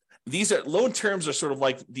 Loan terms are sort of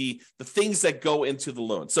like the things that go into the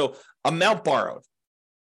loan. So amount borrowed.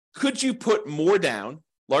 Could you put more down,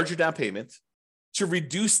 larger down payment, to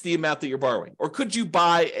reduce the amount that you're borrowing? Or could you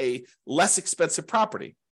buy a less expensive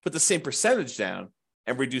property, put the same percentage down,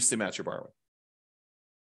 and reduce the amount you're borrowing?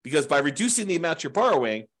 Because by reducing the amount you're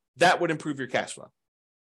borrowing, that would improve your cash flow.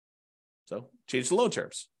 So change the loan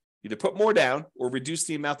terms. Either put more down or reduce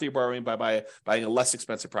the amount that you're borrowing by buying a less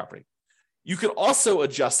expensive property. You can also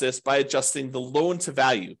adjust this by adjusting the loan to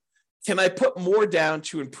value. Can I put more down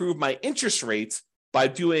to improve my interest rates by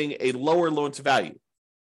doing a lower loan to value?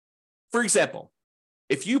 For example,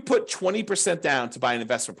 if you put 20% down to buy an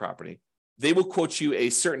investment property, they will quote you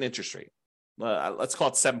a certain interest rate. Let's call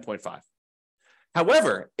it 7.5.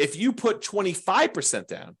 However, if you put 25%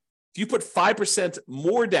 down, if you put 5%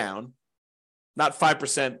 more down, not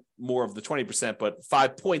 5% more of the 20%, but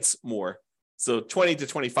 5 points more. So 20 to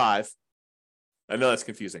 25. I know that's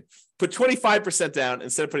confusing. Put 25% down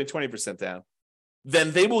instead of putting 20% down.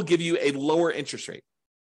 then they will give you a lower interest rate.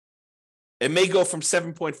 It may go from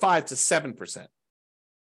 7.5 to 7%.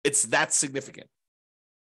 It's that significant.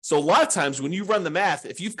 So a lot of times when you run the math,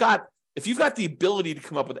 if you've got the ability to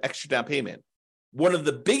come up with extra down payment, one of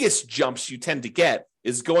the biggest jumps you tend to get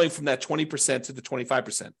is going from that 20% to the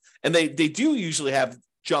 25%. And they do usually have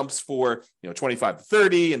jumps for 25 to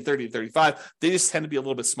 30 and 30 to 35. They just tend to be a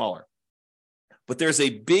little bit smaller. But there's a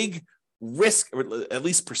big risk, or at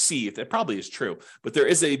least perceived, it probably is true, but there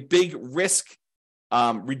is a big risk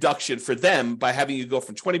reduction for them by having you go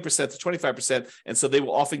from 20% to 25%. And so they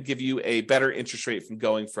will often give you a better interest rate from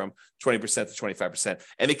going from 20% to 25%.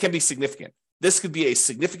 And it can be significant. This could be a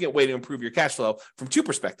significant way to improve your cash flow from two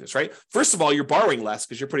perspectives, right? First of all, you're borrowing less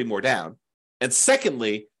because you're putting more down. And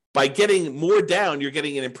secondly, by getting more down, you're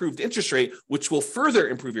getting an improved interest rate, which will further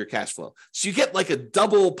improve your cash flow. So you get like a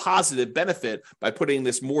double positive benefit by putting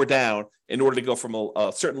this more down in order to go from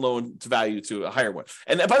a certain loan to value to a higher one.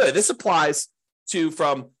 And by the way, this applies to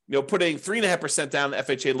from putting 3.5% down the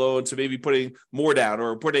FHA loan to maybe putting more down,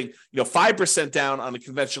 or putting 5% down on a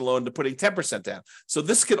conventional loan to putting 10% down. So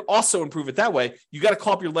this could also improve it that way. You got to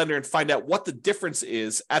call up your lender and find out what the difference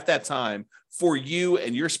is at that time for you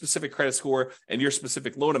and your specific credit score and your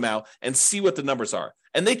specific loan amount, and see what the numbers are.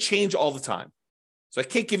 And they change all the time. So I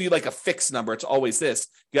can't give you like a fixed number. It's always this.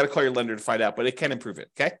 You got to call your lender to find out, but it can improve it.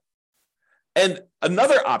 Okay. And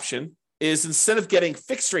another option is, instead of getting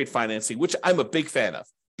fixed rate financing, which I'm a big fan of,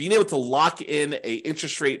 being able to lock in a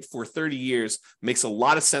interest rate for 30 years makes a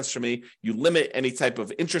lot of sense for me. You limit any type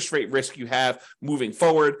of interest rate risk you have moving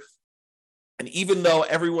forward. And even though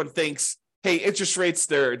everyone thinks, hey, interest rates,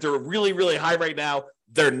 they're really, really high right now,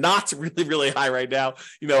 they're not really, really high right now.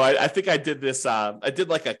 I think I did this. I did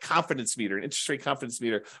like a confidence meter, an interest rate confidence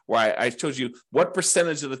meter, where I told you what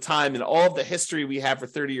percentage of the time in all of the history we have for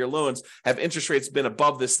 30-year loans have interest rates been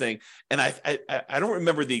above this thing. And I don't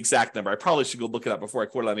remember the exact number. I probably should go look it up before I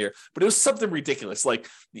quote it on here. But it was something ridiculous. Like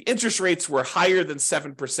the interest rates were higher than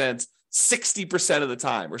 7%, 60% of the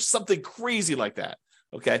time, or something crazy like that.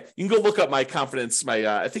 Okay, you can go look up my confidence,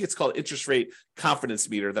 I think it's called interest rate confidence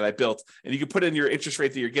meter that I built, and you can put in your interest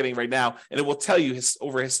rate that you're getting right now, and it will tell you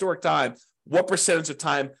over historic time what percentage of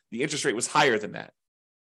time the interest rate was higher than that.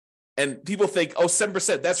 And people think,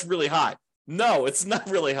 7%, that's really high. No, it's not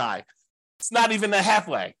really high. It's not even a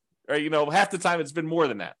halfway, or half the time it's been more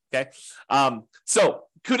than that. Okay, so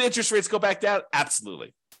could interest rates go back down?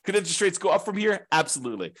 Absolutely. Could interest rates go up from here?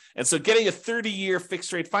 Absolutely. And so getting a 30-year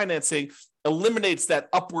fixed rate financing eliminates that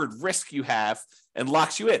upward risk you have and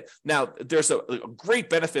locks you in. Now, there's a great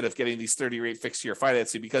benefit of getting these 30-year fixed year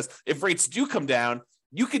financing, because if rates do come down,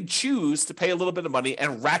 you can choose to pay a little bit of money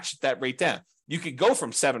and ratchet that rate down. You could go from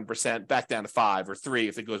 7% back down to 5 or 3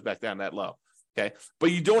 if it goes back down that low. Okay. But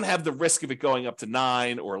you don't have the risk of it going up to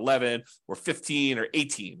 9 or 11 or 15 or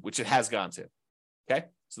 18, which it has gone to. Okay.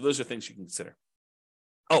 So those are things you can consider.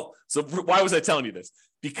 So why was I telling you this?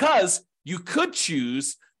 Because you could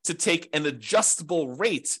choose to take an adjustable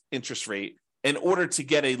rate interest rate in order to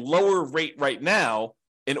get a lower rate right now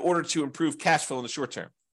in order to improve cash flow in the short term.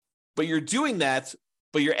 But you're doing that,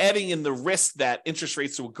 but you're adding in the risk that interest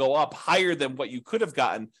rates will go up higher than what you could have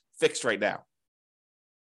gotten fixed right now.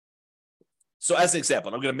 So as an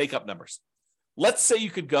example, I'm going to make up numbers. Let's say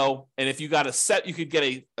you could go, and if you got you could get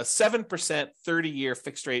a 7% 30-year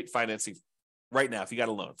fixed rate financing right now if you got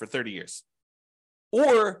a loan for 30 years.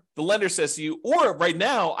 Or the lender says to you, or right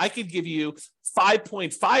now, I could give you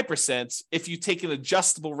 5.5% if you take an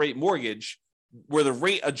adjustable rate mortgage where the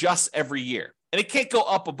rate adjusts every year. And it can't go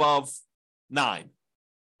up above 9,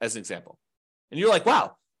 as an example. And you're like,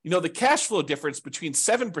 wow, the cash flow difference between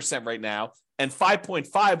 7% right now and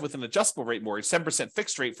 5.5 with an adjustable rate mortgage, 7%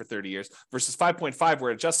 fixed rate for 30 years versus 5.5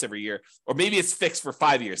 where it adjusts every year, or maybe it's fixed for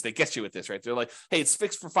 5 years. They get you with this, right? They're like, hey, it's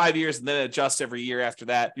fixed for 5 years and then it adjusts every year after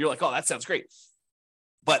that. You're like, oh, that sounds great.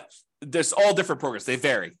 But there's all different programs. They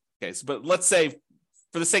vary. Okay. So, but let's say,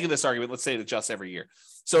 for the sake of this argument, let's say it adjusts every year.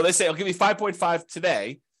 So they say, I'll give you 5.5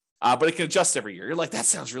 today, but it can adjust every year. You're like, that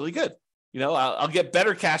sounds really good. I'll get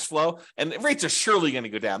better cash flow, and rates are surely going to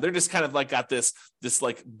go down. They're just kind of like got this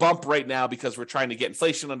like bump right now because we're trying to get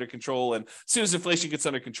inflation under control. And as soon as inflation gets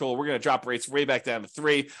under control, we're going to drop rates way back down to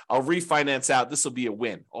 3. I'll refinance out. This will be a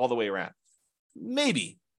win all the way around.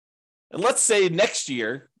 Maybe. And let's say next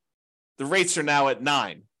year, the rates are now at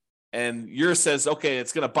 9, and yours says, okay,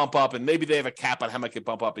 it's going to bump up, and maybe they have a cap on how much it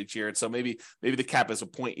bump up each year. And so maybe the cap is a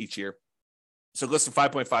point each year. So it goes from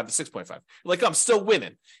 5.5 to 6.5. You're like, I'm still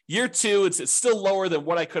winning. Year 2, it's still lower than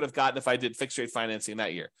what I could have gotten if I did fixed rate financing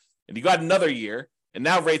that year. And you got another year, and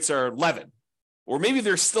now rates are 11. Or maybe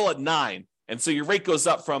they're still at 9. And so your rate goes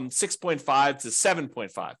up from 6.5 to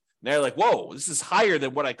 7.5. And they're like, whoa, this is higher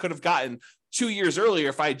than what I could have gotten 2 years earlier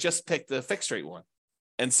if I had just picked the fixed rate one.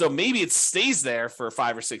 And so maybe it stays there for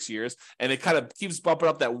 5 or 6 years, and it kind of keeps bumping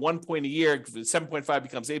up that 1 point a year. 7.5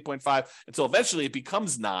 becomes 8.5 until eventually it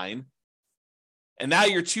becomes 9. And now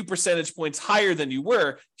you're 2 percentage points higher than you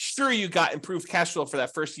were. Sure, you got improved cash flow for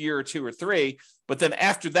that first year or 2 or 3, but then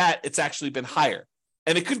after that, it's actually been higher.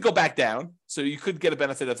 And it could go back down. So you could get a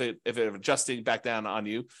benefit of it if it adjusting back down on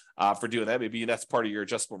you for doing that. Maybe that's part of your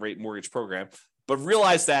adjustable rate mortgage program. But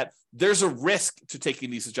realize that there's a risk to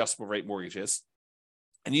taking these adjustable rate mortgages.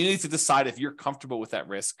 And you need to decide if you're comfortable with that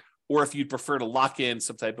risk or if you'd prefer to lock in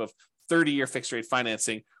some type of 30-year fixed rate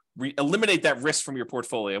financing, eliminate that risk from your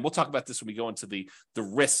portfolio. And we'll talk about this when we go into the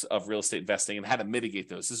risks of real estate investing and how to mitigate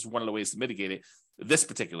those. This is one of the ways to mitigate it. This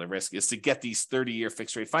particular risk is to get these 30-year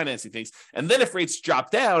fixed rate financing things. And then if rates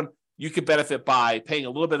drop down, you could benefit by paying a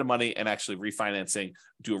little bit of money and actually refinancing,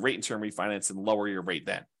 do a rate and term refinance and lower your rate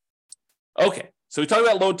then. Okay, so we talked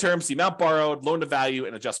about loan terms, the amount borrowed, loan to value,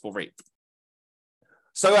 and adjustable rate.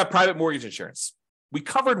 Let's talk about private mortgage insurance. We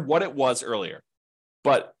covered what it was earlier,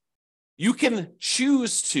 but you can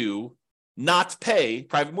choose to not pay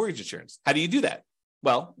private mortgage insurance. How do you do that?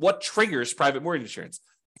 Well, what triggers private mortgage insurance?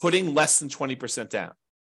 Putting less than 20% down.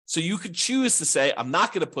 So you could choose to say, I'm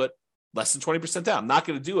not going to put less than 20% down. I'm not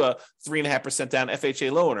going to do a 3.5% down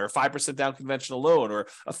FHA loan or a 5% down conventional loan or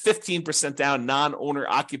a 15% down non-owner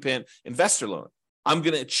occupant investor loan. I'm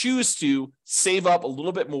going to choose to save up a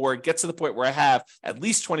little bit more, get to the point where I have at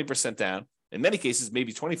least 20% down, in many cases,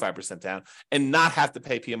 maybe 25% down, and not have to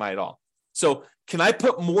pay PMI at all. So can I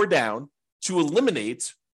put more down to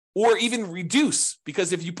eliminate or even reduce?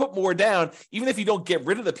 Because if you put more down, even if you don't get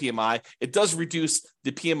rid of the PMI, it does reduce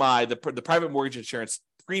the PMI, the private mortgage insurance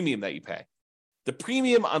premium that you pay. The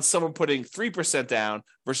premium on someone putting 3% down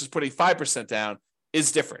versus putting 5% down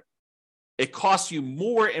is different. It costs you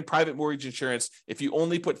more in private mortgage insurance if you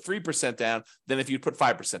only put 3% down than if you put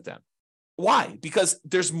 5% down. Why? Because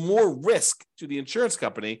there's more risk to the insurance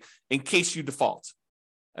company in case you default.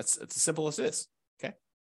 It's as simple as it is. Okay.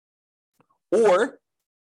 Or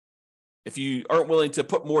if you aren't willing to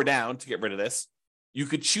put more down to get rid of this, you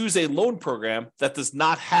could choose a loan program that does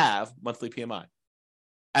not have monthly PMI.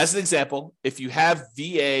 As an example, if you have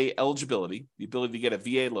VA eligibility, the ability to get a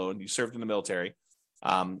VA loan, you served in the military.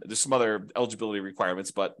 There's some other eligibility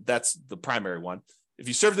requirements, but that's the primary one. If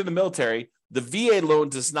you served in the military, the VA loan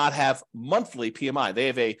does not have monthly PMI. They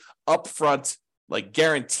have a upfront like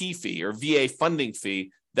guarantee fee or VA funding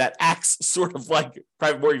fee that acts sort of like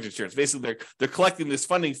private mortgage insurance. Basically, they're collecting this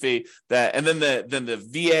funding fee and then the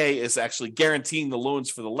VA is actually guaranteeing the loans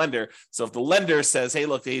for the lender. So if the lender says, hey,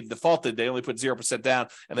 look, they defaulted, they only put 0% down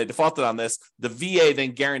and they defaulted on this, the VA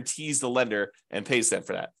then guarantees the lender and pays them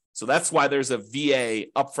for that. So that's why there's a VA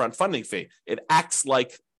upfront funding fee. It acts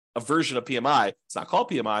like a version of PMI. It's not called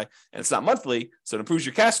PMI and it's not monthly, so it improves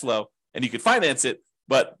your cash flow and you can finance it.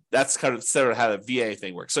 But that's kind of sort of how the VA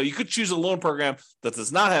thing works. So you could choose a loan program that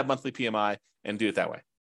does not have monthly PMI and do it that way.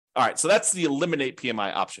 All right, so that's the eliminate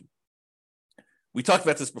PMI option. We talked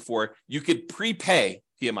about this before. You could prepay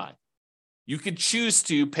PMI. You could choose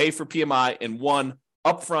to pay for PMI in one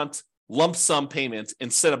upfront lump sum payment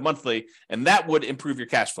instead of monthly, and that would improve your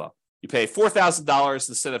cash flow. You pay $4,000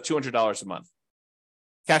 instead of $200 a month.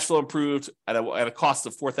 Cash flow improved at a cost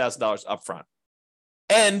of $4,000 upfront.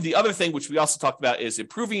 And the other thing, which we also talked about, is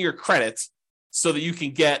improving your credit so that you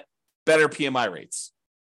can get better PMI rates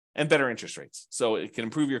and better interest rates. So it can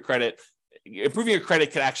improve your credit. Improving your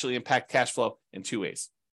credit can actually impact cash flow in 2 ways.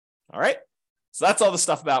 All right. So that's all the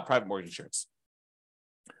stuff about private mortgage insurance.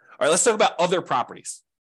 All right, let's talk about other properties.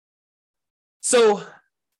 So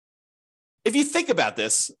if you think about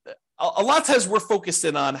this, a lot of times we're focused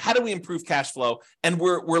in on how do we improve cash flow, and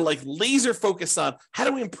we're like laser focused on how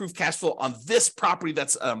do we improve cash flow on this property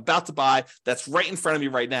that's I'm about to buy, that's right in front of me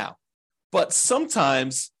right now. But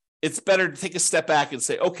sometimes it's better to take a step back and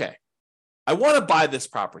say, okay, I want to buy this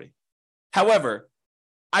property. However,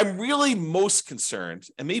 I'm really most concerned,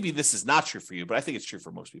 and maybe this is not true for you, but I think it's true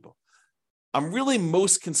for most people. I'm really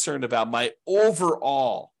most concerned about my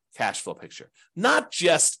overall cash flow picture, not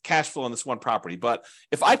just cash flow on this one property, but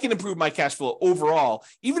if I can improve my cash flow overall,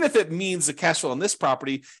 even if it means the cash flow on this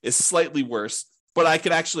property is slightly worse, but I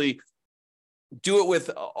can actually do it with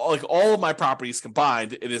like all of my properties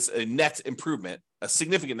combined, it is a net improvement, a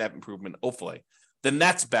significant net improvement, hopefully, then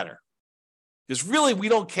that's better. Because really, we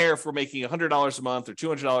don't care if we're making $100 a month or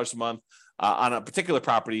 $200 a month on a particular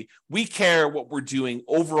property. We care what we're doing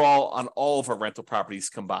overall on all of our rental properties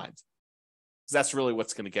combined. That's really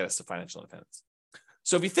what's going to get us to financial independence.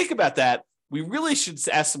 So if you think about that, we really should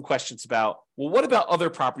ask some questions about, well, what about other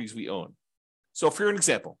properties we own? So for an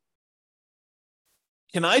example,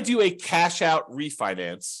 can I do a cash out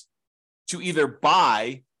refinance to either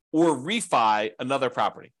buy or refi another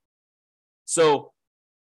property? So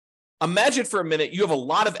imagine for a minute, you have a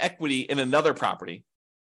lot of equity in another property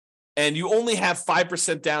and you only have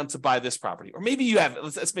 5% down to buy this property. Or maybe you have,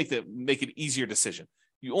 let's make it easier decision.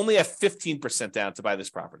 You only have 15% down to buy this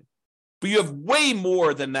property, but you have way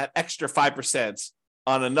more than that extra 5%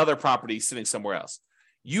 on another property sitting somewhere else.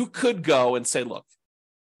 You could go and say, look,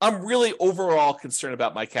 I'm really overall concerned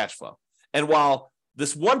about my cash flow. And while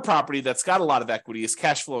this one property that's got a lot of equity is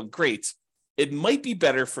cash flowing great, it might be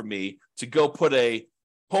better for me to go put a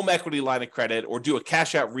home equity line of credit or do a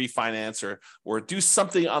cash out refinance or do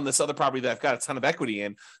something on this other property that I've got a ton of equity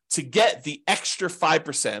in to get the extra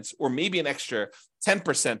 5% or maybe an extra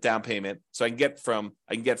 10% down payment. So I can get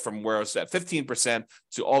from where I was at 15%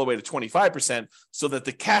 to all the way to 25% so that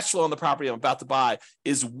the cash flow on the property I'm about to buy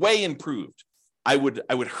is way improved. I would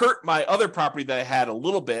hurt my other property that I had a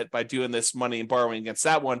little bit by doing this money and borrowing against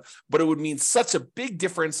that one, but it would mean such a big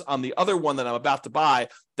difference on the other one that I'm about to buy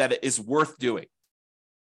that it is worth doing.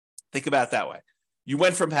 Think about it that way. You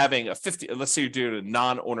went from having let's say you're doing a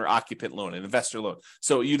non-owner occupant loan, an investor loan.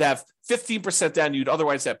 So you'd have 15% down, you'd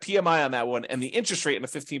otherwise have PMI on that one, and the interest rate in a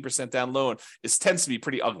 15% down loan tends to be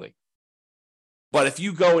pretty ugly. But if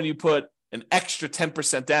you go and you put an extra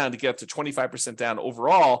 10% down to get up to 25% down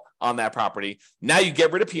overall on that property, now you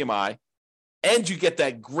get rid of PMI and you get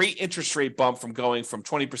that great interest rate bump from going from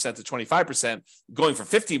 20% to 25%, going from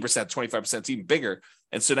 15% to 25% is even bigger.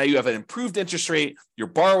 And so now you have an improved interest rate, you're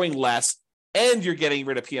borrowing less, and you're getting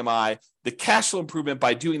rid of PMI. The cash flow improvement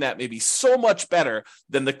by doing that may be so much better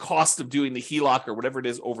than the cost of doing the HELOC or whatever it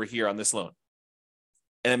is over here on this loan.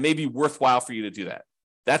 And it may be worthwhile for you to do that.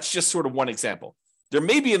 That's just sort of one example. There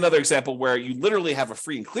may be another example where you literally have a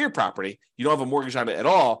free and clear property. You don't have a mortgage on it at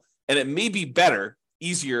all. And it may be better,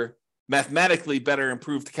 easier, mathematically better,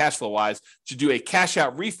 improved cash flow wise to do a cash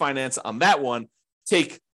out refinance on that one,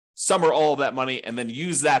 take some or all of that money, and then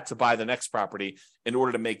use that to buy the next property in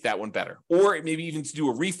order to make that one better. Or maybe even to do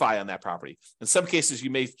a refi on that property. In some cases,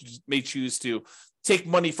 you may choose to take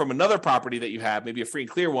money from another property that you have, maybe a free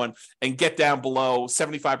and clear one, and get down below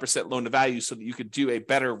 75% loan to value so that you could do a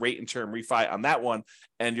better rate and term refi on that one.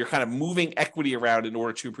 And you're kind of moving equity around in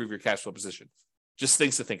order to improve your cash flow position. Just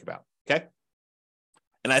things to think about, okay?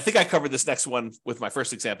 And I think I covered this next one with my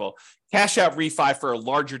first example, cash out refi for a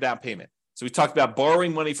larger down payment. So we talked about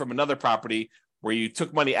borrowing money from another property where you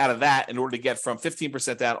took money out of that in order to get from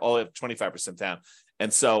 15% down all the way up to 25% down.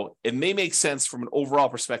 And so it may make sense from an overall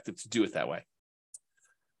perspective to do it that way.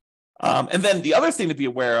 And then the other thing to be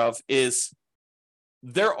aware of is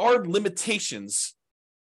there are limitations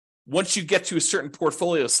once you get to a certain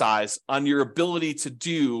portfolio size on your ability to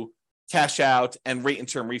do cash out and rate and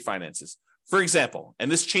term refinances. For example,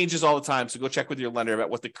 and this changes all the time, so go check with your lender about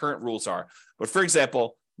what the current rules are. But for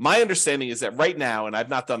example, my understanding is that right now, and I've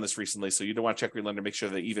not done this recently, so you don't want to check with your lender, make sure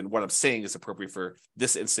that even what I'm saying is appropriate for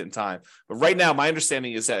this instant in time. But right now, my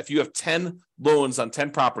understanding is that if you have 10 loans on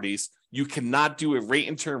 10 properties, you cannot do a rate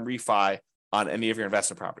and term refi on any of your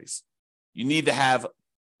investment properties. You need to have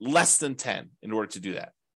less than 10 in order to do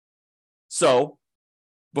that. So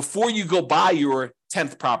before you go buy your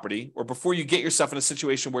 10th property, or before you get yourself in a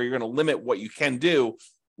situation where you're going to limit what you can do,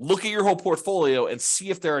 look at your whole portfolio and see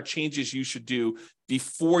if there are changes you should do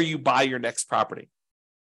before you buy your next property.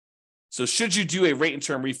 So should you do a rate and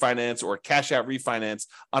term refinance or a cash out refinance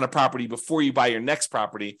on a property before you buy your next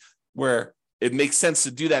property, where it makes sense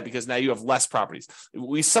to do that because now you have less properties?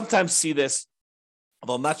 We sometimes see this,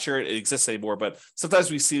 although I'm not sure it exists anymore, but sometimes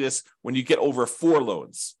we see this when you get over 4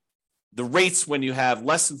 loans. The rates when you have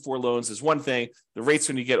less than 4 loans is one thing. The rates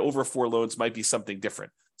when you get over 4 loans might be something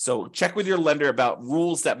different. So check with your lender about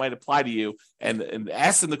rules that might apply to you and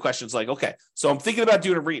ask them the questions like, okay, so I'm thinking about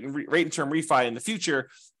doing a rate and term refi in the future.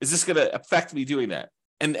 Is this going to affect me doing that?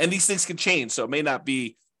 And these things can change. So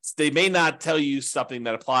they may not tell you something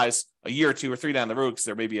that applies a year or 2 or 3 down the road because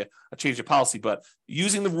there may be a change of policy, but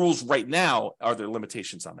using the rules right now, are there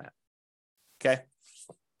limitations on that? Okay.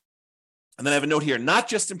 And then I have a note here, not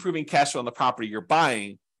just improving cash flow on the property you're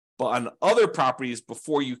buying, but on other properties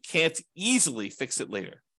before you can't easily fix it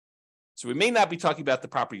later. So we may not be talking about the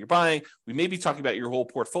property you're buying. We may be talking about your whole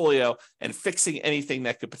portfolio and fixing anything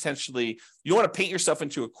that could potentially, you don't want to paint yourself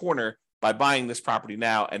into a corner by buying this property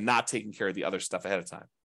now and not taking care of the other stuff ahead of time.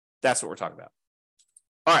 That's what we're talking about.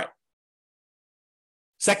 All right.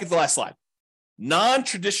 Second to last slide,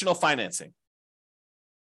 non-traditional financing.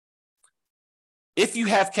 If you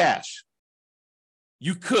have cash,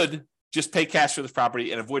 you could just pay cash for this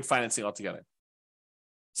property and avoid financing altogether.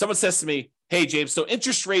 Someone says to me, hey, James, so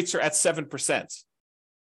interest rates are at 7%.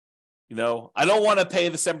 I don't want to pay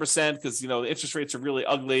the 7% because, the interest rates are really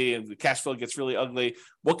ugly and the cash flow gets really ugly.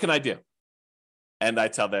 What can I do? And I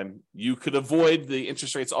tell them, you could avoid the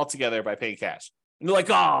interest rates altogether by paying cash. And they're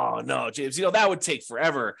like, oh, no, James, that would take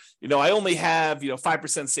forever. I only have,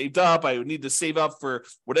 5% saved up. I would need to save up for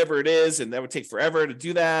whatever it is. And that would take forever to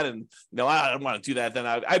do that. And, I don't want to do that. Then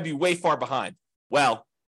I'd be way far behind. Well,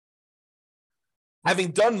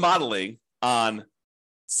 having done modeling on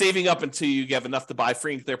saving up until you have enough to buy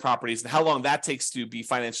free and clear properties and how long that takes to be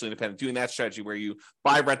financially independent, doing that strategy where you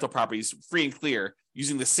buy rental properties free and clear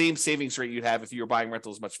using the same savings rate you'd have if you were buying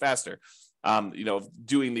rentals much faster,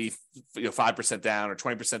 doing the 5% down or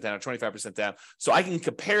 20% down or 25% down. So I can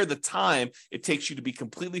compare the time it takes you to be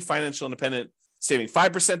completely financial independent, saving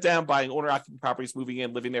 5% down, buying owner-occupied properties, moving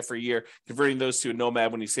in, living there for a year, converting those to a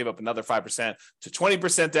nomad when you save up another 5%, to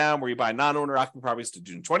 20% down where you buy non-owner-occupied properties, to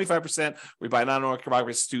doing 25% where you buy non-owner-occupied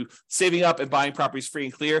properties, to saving up and buying properties free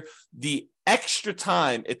and clear. The extra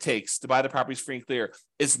time it takes to buy the properties free and clear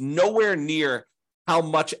is nowhere near how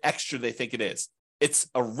much extra they think it is. It's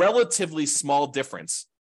a relatively small difference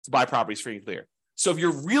to buy properties free and clear. So if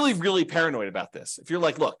you're really, really paranoid about this, if you're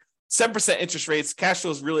like, look, 7% interest rates, cash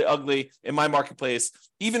flow is really ugly in my marketplace,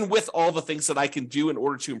 even with all the things that I can do in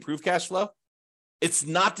order to improve cash flow, it's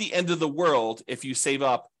not the end of the world if you save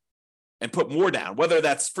up and put more down, whether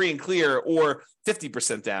that's free and clear or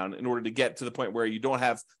 50% down in order to get to the point where you don't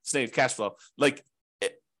have negative cash flow. Like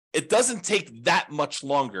it doesn't take that much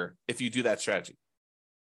longer if you do that strategy.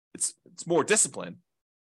 It's more discipline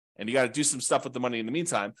and you got to do some stuff with the money in the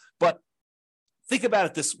meantime, but think about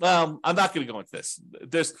it this, well, I'm not going to go into this.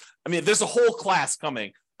 There's a whole class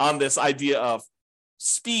coming on this idea of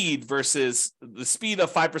speed versus the speed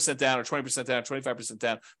of 5% down or 20% down, 25%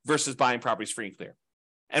 down versus buying properties free and clear.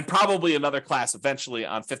 And probably another class eventually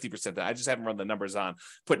on 50% down. I just haven't run the numbers on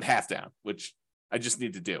putting half down, which I just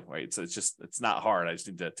need to do, right? So it's not hard. I just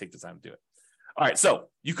need to take the time to do it. All right. So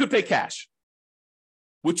you could pay cash,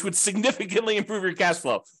 which would significantly improve your cash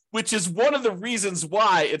flow, which is one of the reasons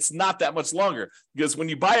why it's not that much longer. Because when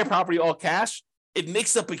you buy a property all cash, it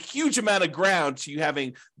makes up a huge amount of ground to you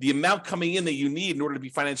having the amount coming in that you need in order to be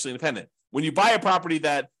financially independent. When you buy a property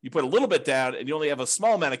that you put a little bit down and you only have a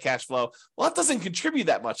small amount of cash flow, well, it doesn't contribute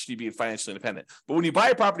that much to you being financially independent. But when you buy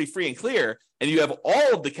a property free and clear and you have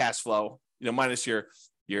all of the cash flow, minus your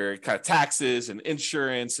kind of taxes and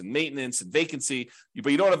insurance and maintenance and vacancy,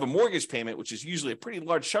 but you don't have a mortgage payment, which is usually a pretty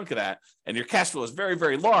large chunk of that, and your cash flow is very,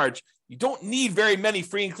 very large, you don't need very many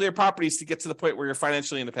free and clear properties to get to the point where you're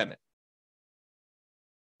financially independent.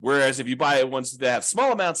 Whereas if you buy ones that have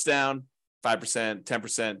small amounts down, 5%,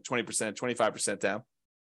 10%, 20%, 25% down,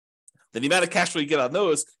 then the amount of cash flow you get on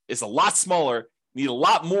those is a lot smaller. You need a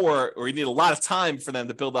lot more, or you need a lot of time for them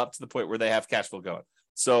to build up to the point where they have cash flow going.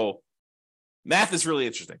 So math is really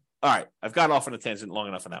interesting. All right, I've gone off on a tangent long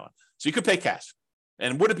enough on that one. So you could pay cash.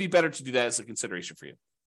 And would it be better to do that as a consideration for you?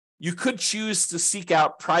 You could choose to seek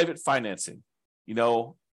out private financing.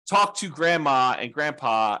 Talk to grandma and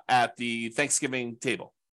grandpa at the Thanksgiving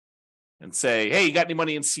table and say, hey, you got any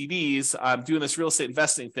money in CDs? I'm doing this real estate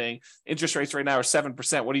investing thing. Interest rates right now are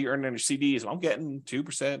 7%. What are you earning on your CDs? Well, I'm getting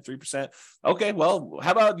 2%, 3%. Okay, well,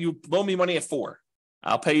 how about you loan me money at 4%?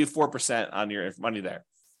 I'll pay you 4% on your money there.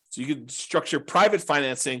 So you can structure private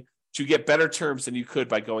financing to get better terms than you could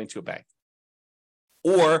by going to a bank.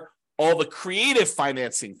 Or all the creative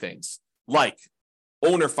financing things like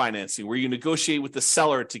owner financing, where you negotiate with the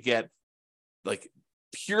seller to get like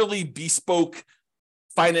purely bespoke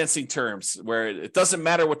financing terms, where it doesn't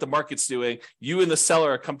matter what the market's doing. You and the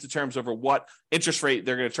seller come to terms over what interest rate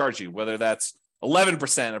they're going to charge you, whether that's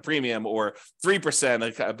 11% a premium or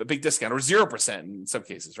 3%, a big discount, or 0% in some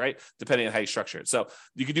cases, right? Depending on how you structure it. So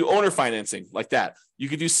you could do owner financing like that. You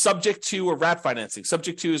could do subject to or wrap financing.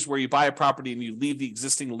 Subject to is where you buy a property and you leave the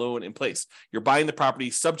existing loan in place. You're buying the property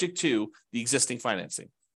subject to the existing financing.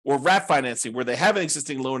 Or wrap financing, where they have an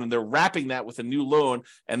existing loan and they're wrapping that with a new loan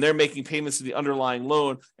and they're making payments to the underlying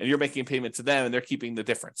loan and you're making a payment to them and they're keeping the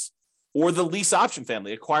difference. Or the lease option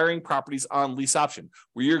family, acquiring properties on lease option,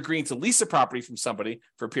 where you're agreeing to lease a property from somebody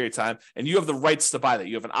for a period of time, and you have the rights to buy that.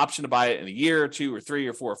 You have an option to buy it in a year or 2 or 3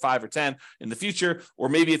 or 4 or 5 or 10 in the future. Or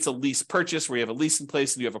maybe it's a lease purchase where you have a lease in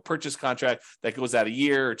place and you have a purchase contract that goes out a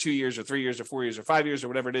year or 2 years or 3 years or 4 years or 5 years or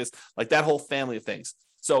whatever it is, like that whole family of things.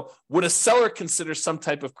 So would a seller consider some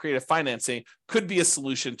type of creative financing could be a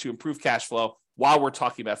solution to improve cash flow while we're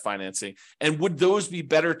talking about financing? And would those be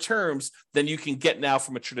better terms than you can get now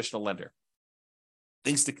from a traditional lender?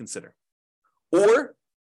 Things to consider. Or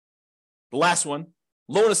the last one,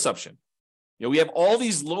 loan assumption. We have all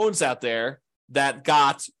these loans out there that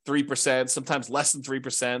got 3%, sometimes less than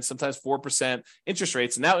 3%, sometimes 4% interest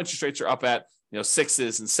rates. And now interest rates are up at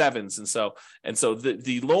 6s and 7s. And so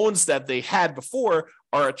the loans that they had before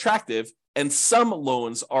are attractive, and some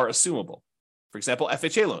loans are assumable. For example,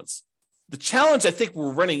 FHA loans. The challenge I think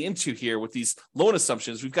we're running into here with these loan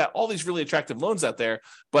assumptions, we've got all these really attractive loans out there,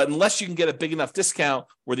 but unless you can get a big enough discount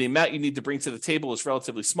where the amount you need to bring to the table is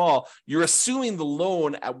relatively small, you're assuming the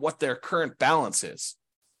loan at what their current balance is.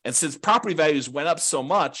 And since property values went up so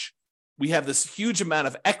much, we have this huge amount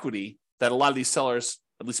of equity that a lot of these sellers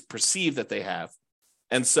at least perceive that they have.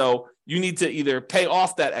 And so you need to either pay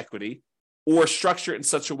off that equity or structure it in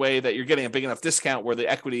such a way that you're getting a big enough discount where the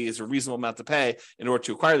equity is a reasonable amount to pay in order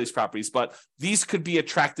to acquire these properties. But these could be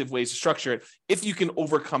attractive ways to structure it if you can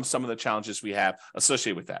overcome some of the challenges we have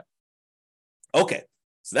associated with that. Okay,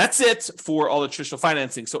 so that's it for all the traditional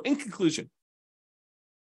financing. So in conclusion,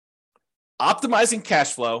 optimizing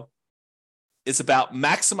cash flow is about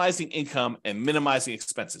maximizing income and minimizing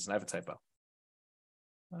expenses. And I have a typo.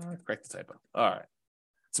 Correct the typo. All right.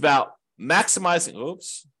 It's about maximizing,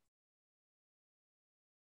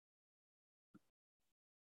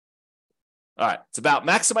 All right. It's about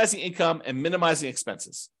maximizing income and minimizing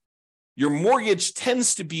expenses. Your mortgage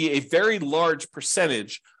tends to be a very large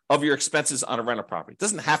percentage of your expenses on a rental property. It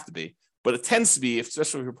doesn't have to be, but it tends to be,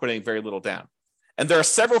 especially if you're putting very little down. And there are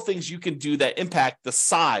several things you can do that impact the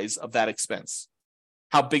size of that expense,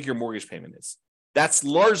 how big your mortgage payment is. That's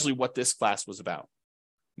largely what this class was about.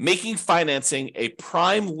 Making financing a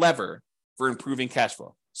prime lever for improving cash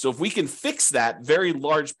flow. So if we can fix that very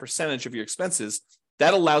large percentage of your expenses,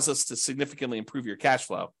 that allows us to significantly improve your cash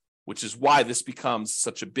flow, which is why this becomes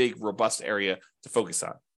such a big, robust area to focus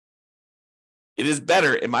on. It is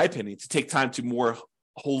better, in my opinion, to take time to more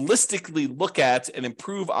holistically look at and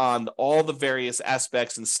improve on all the various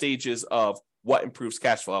aspects and stages of what improves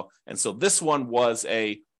cash flow. And so this one was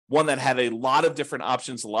one that had a lot of different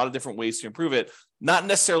options, a lot of different ways to improve it. Not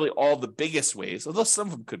necessarily all the biggest ways, although some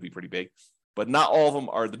of them could be pretty big, but not all of them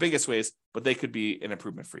are the biggest ways, but they could be an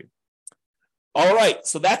improvement for you. All right,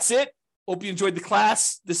 so that's it. Hope you enjoyed the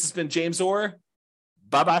class. This has been James Orr.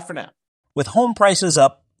 Bye-bye for now. With home prices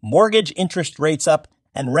up, mortgage interest rates up,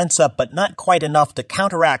 and rents up, but not quite enough to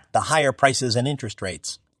counteract the higher prices and interest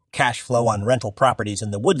rates, cash flow on rental properties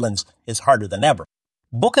in the Woodlands is harder than ever.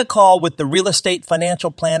 Book a call with the Real Estate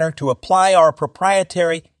Financial Planner to apply our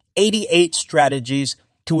proprietary 88 strategies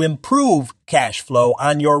to improve cash flow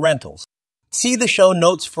on your rentals. See the show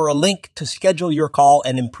notes for a link to schedule your call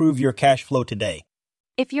and improve your cash flow today.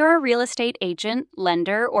 If you're a real estate agent,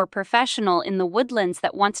 lender, or professional in the Woodlands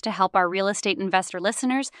that wants to help our real estate investor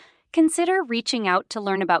listeners, consider reaching out to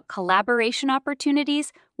learn about collaboration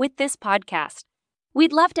opportunities with this podcast.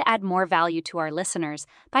 We'd love to add more value to our listeners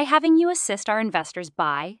by having you assist our investors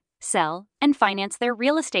buy, sell, and finance their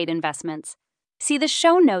real estate investments. See the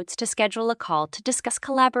show notes to schedule a call to discuss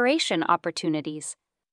collaboration opportunities.